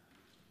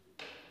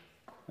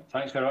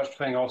 Thanks very much,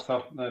 Presiding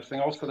Officer.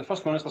 The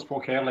First Minister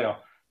spoke earlier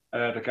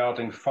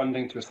regarding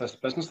funding to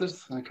assist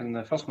businesses. Can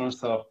the First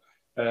Minister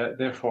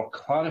therefore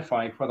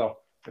clarify whether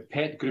the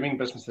pet grooming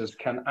businesses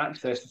can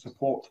access the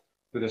support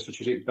through the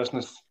Strategic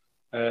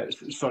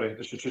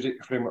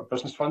Framework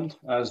Business Fund,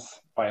 as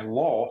by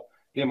law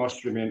they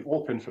must remain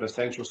open for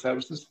essential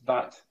services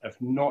that, if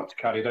not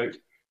carried out,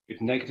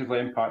 would negatively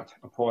impact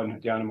upon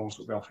the animals'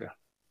 welfare?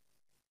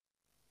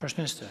 First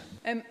Minister.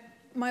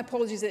 My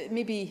apologies, it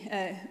may be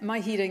my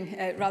hearing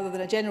rather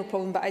than a general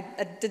problem, but I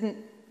didn't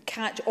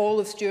catch all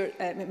of Stuart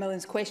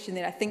McMillan's question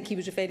there. I think he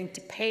was referring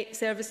to pet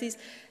services.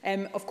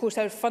 Of course,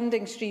 our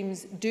funding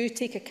streams do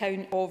take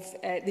account of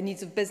the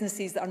needs of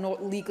businesses that are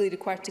not legally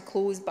required to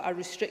close but are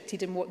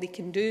restricted in what they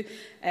can do,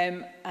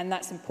 and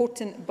that's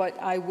important.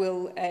 But I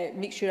will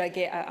make sure I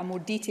get a more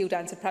detailed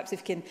answer. Perhaps if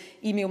you can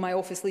email my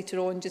office later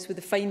on just with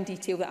the fine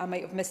detail that I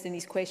might have missed in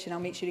his question,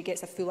 I'll make sure he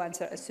gets a full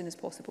answer as soon as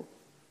possible.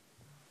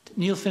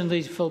 Neil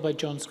Findlay, followed by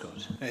John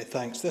Scott.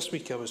 Thanks. This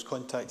week I was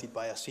contacted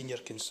by a senior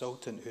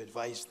consultant who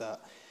advised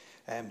that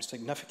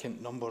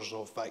significant numbers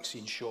of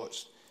vaccine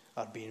shots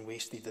are being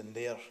wasted in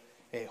their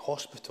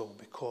hospital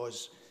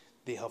because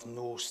they have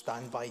no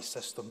standby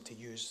system to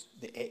use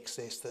the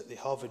excess that they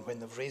have. And when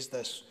they've raised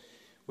this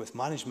with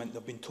management,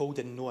 they've been told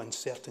in no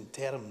uncertain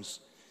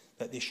terms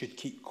that they should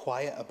keep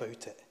quiet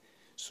about it.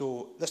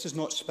 So this is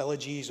not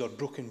spillages or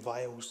broken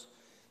vials.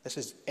 This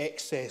is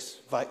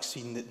excess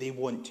vaccine that they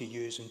want to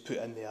use and put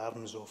in the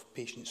arms of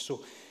patients.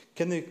 So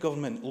can the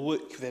government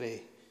look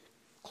very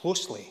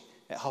closely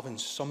at having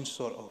some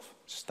sort of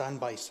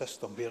standby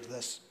system where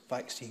this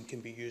vaccine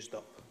can be used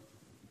up?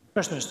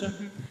 First Minister.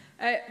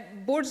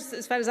 Boards,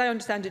 as far as I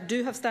understand it,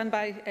 do have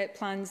standby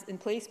plans in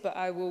place, but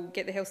I will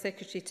get the Health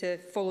Secretary to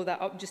follow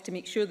that up just to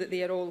make sure that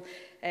they are all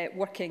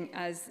working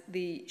as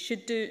they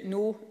should do.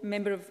 No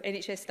member of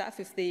NHS staff,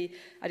 if they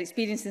are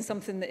experiencing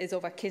something that is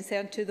of a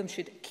concern to them,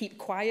 should keep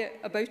quiet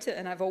about it,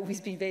 and I've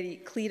always been very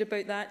clear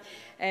about that.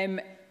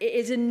 It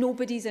is in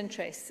nobody's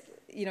interest.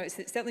 You know, it's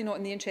certainly not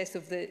in the interest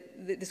of the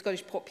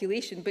Scottish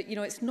population, but, you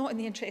know, it's not in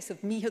the interest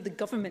of me or the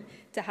government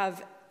to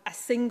have a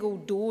single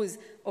dose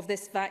of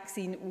this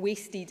vaccine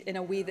wasted in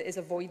a way that is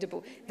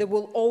avoidable. There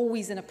will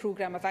always in a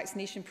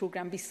vaccination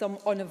programme, be some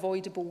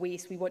unavoidable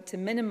waste. We want to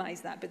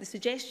minimise that. But the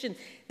suggestion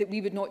that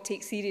we would not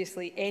take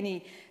seriously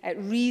any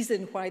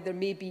reason why there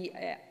may be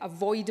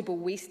avoidable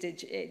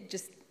wastage, it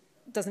just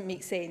doesn't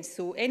make sense.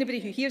 So anybody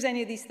who hears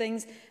any of these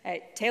things,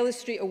 tell us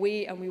straight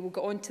away and we will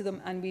get on to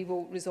them and we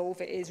will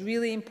resolve it. It is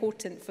really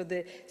important for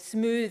the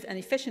smooth and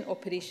efficient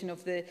operation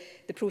of the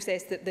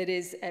process that there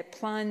is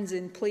plans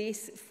in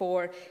place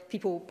for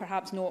people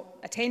perhaps not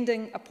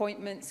attending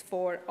appointments,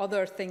 for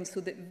other things, so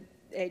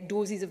that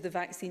doses of the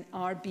vaccine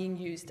are being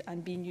used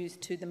and being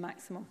used to the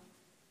maximum.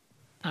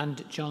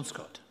 And John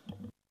Scott.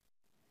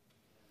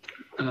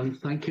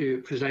 Thank you,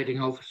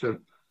 Presiding Officer.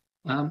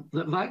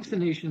 That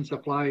vaccination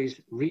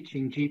supplies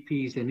reaching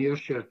GPs in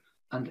Ayrshire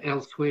and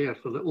elsewhere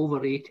for the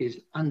over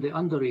 80s and the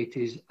under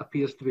 80s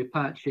appears to be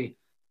patchy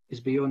is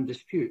beyond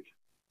dispute.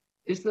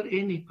 Is there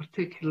any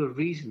particular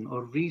reason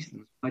or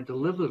reasons why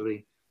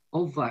delivery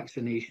of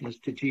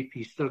vaccinations to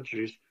GP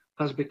surgeries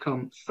has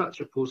become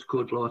such a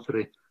postcode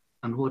lottery,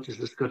 and what is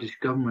the Scottish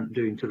Government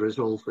doing to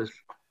resolve this?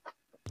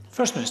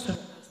 First Minister.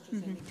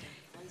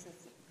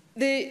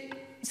 The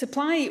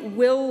supply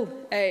will...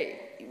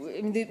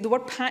 the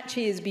word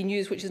patchy is being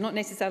used, which is not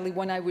necessarily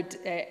one I would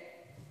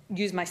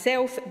use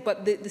myself,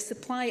 but the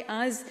supply,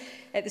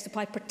 the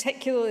supply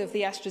particularly of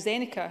the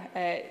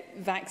AstraZeneca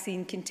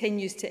vaccine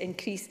continues to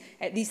increase,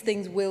 these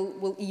things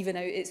will even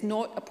out. It's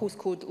not a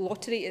postcode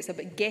lottery, it's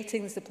about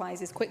getting the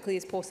supplies as quickly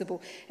as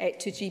possible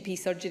to GP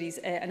surgeries.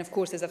 And of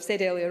course, as I've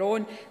said earlier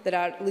on, there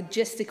are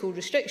logistical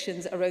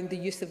restrictions around the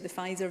use of the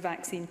Pfizer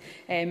vaccine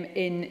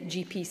in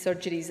GP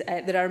surgeries.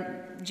 There are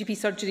GP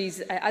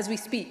surgeries, as we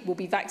speak, will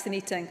be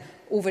vaccinating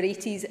over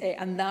 80s,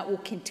 and that will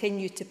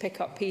continue to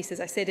pick up pace. As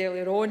I said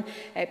earlier on,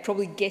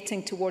 probably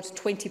getting towards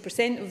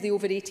 20% of the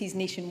over 80s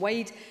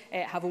nationwide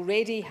have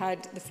already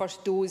had the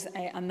first dose,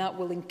 and that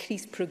will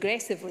increase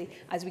progressively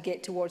as we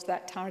get towards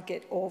that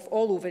target of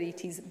all over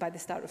 80s by the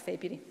start of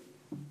February.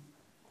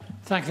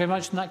 Thank you very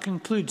much, and that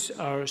concludes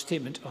our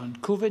statement on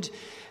COVID.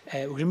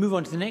 We're going to move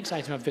on to the next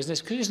item of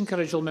business. Could I just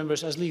encourage all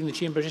members, as leaving the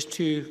chamber, just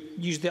to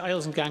use the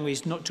aisles and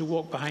gangways, not to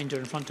walk behind or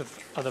in front of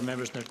other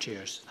members in their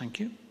chairs. Thank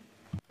you.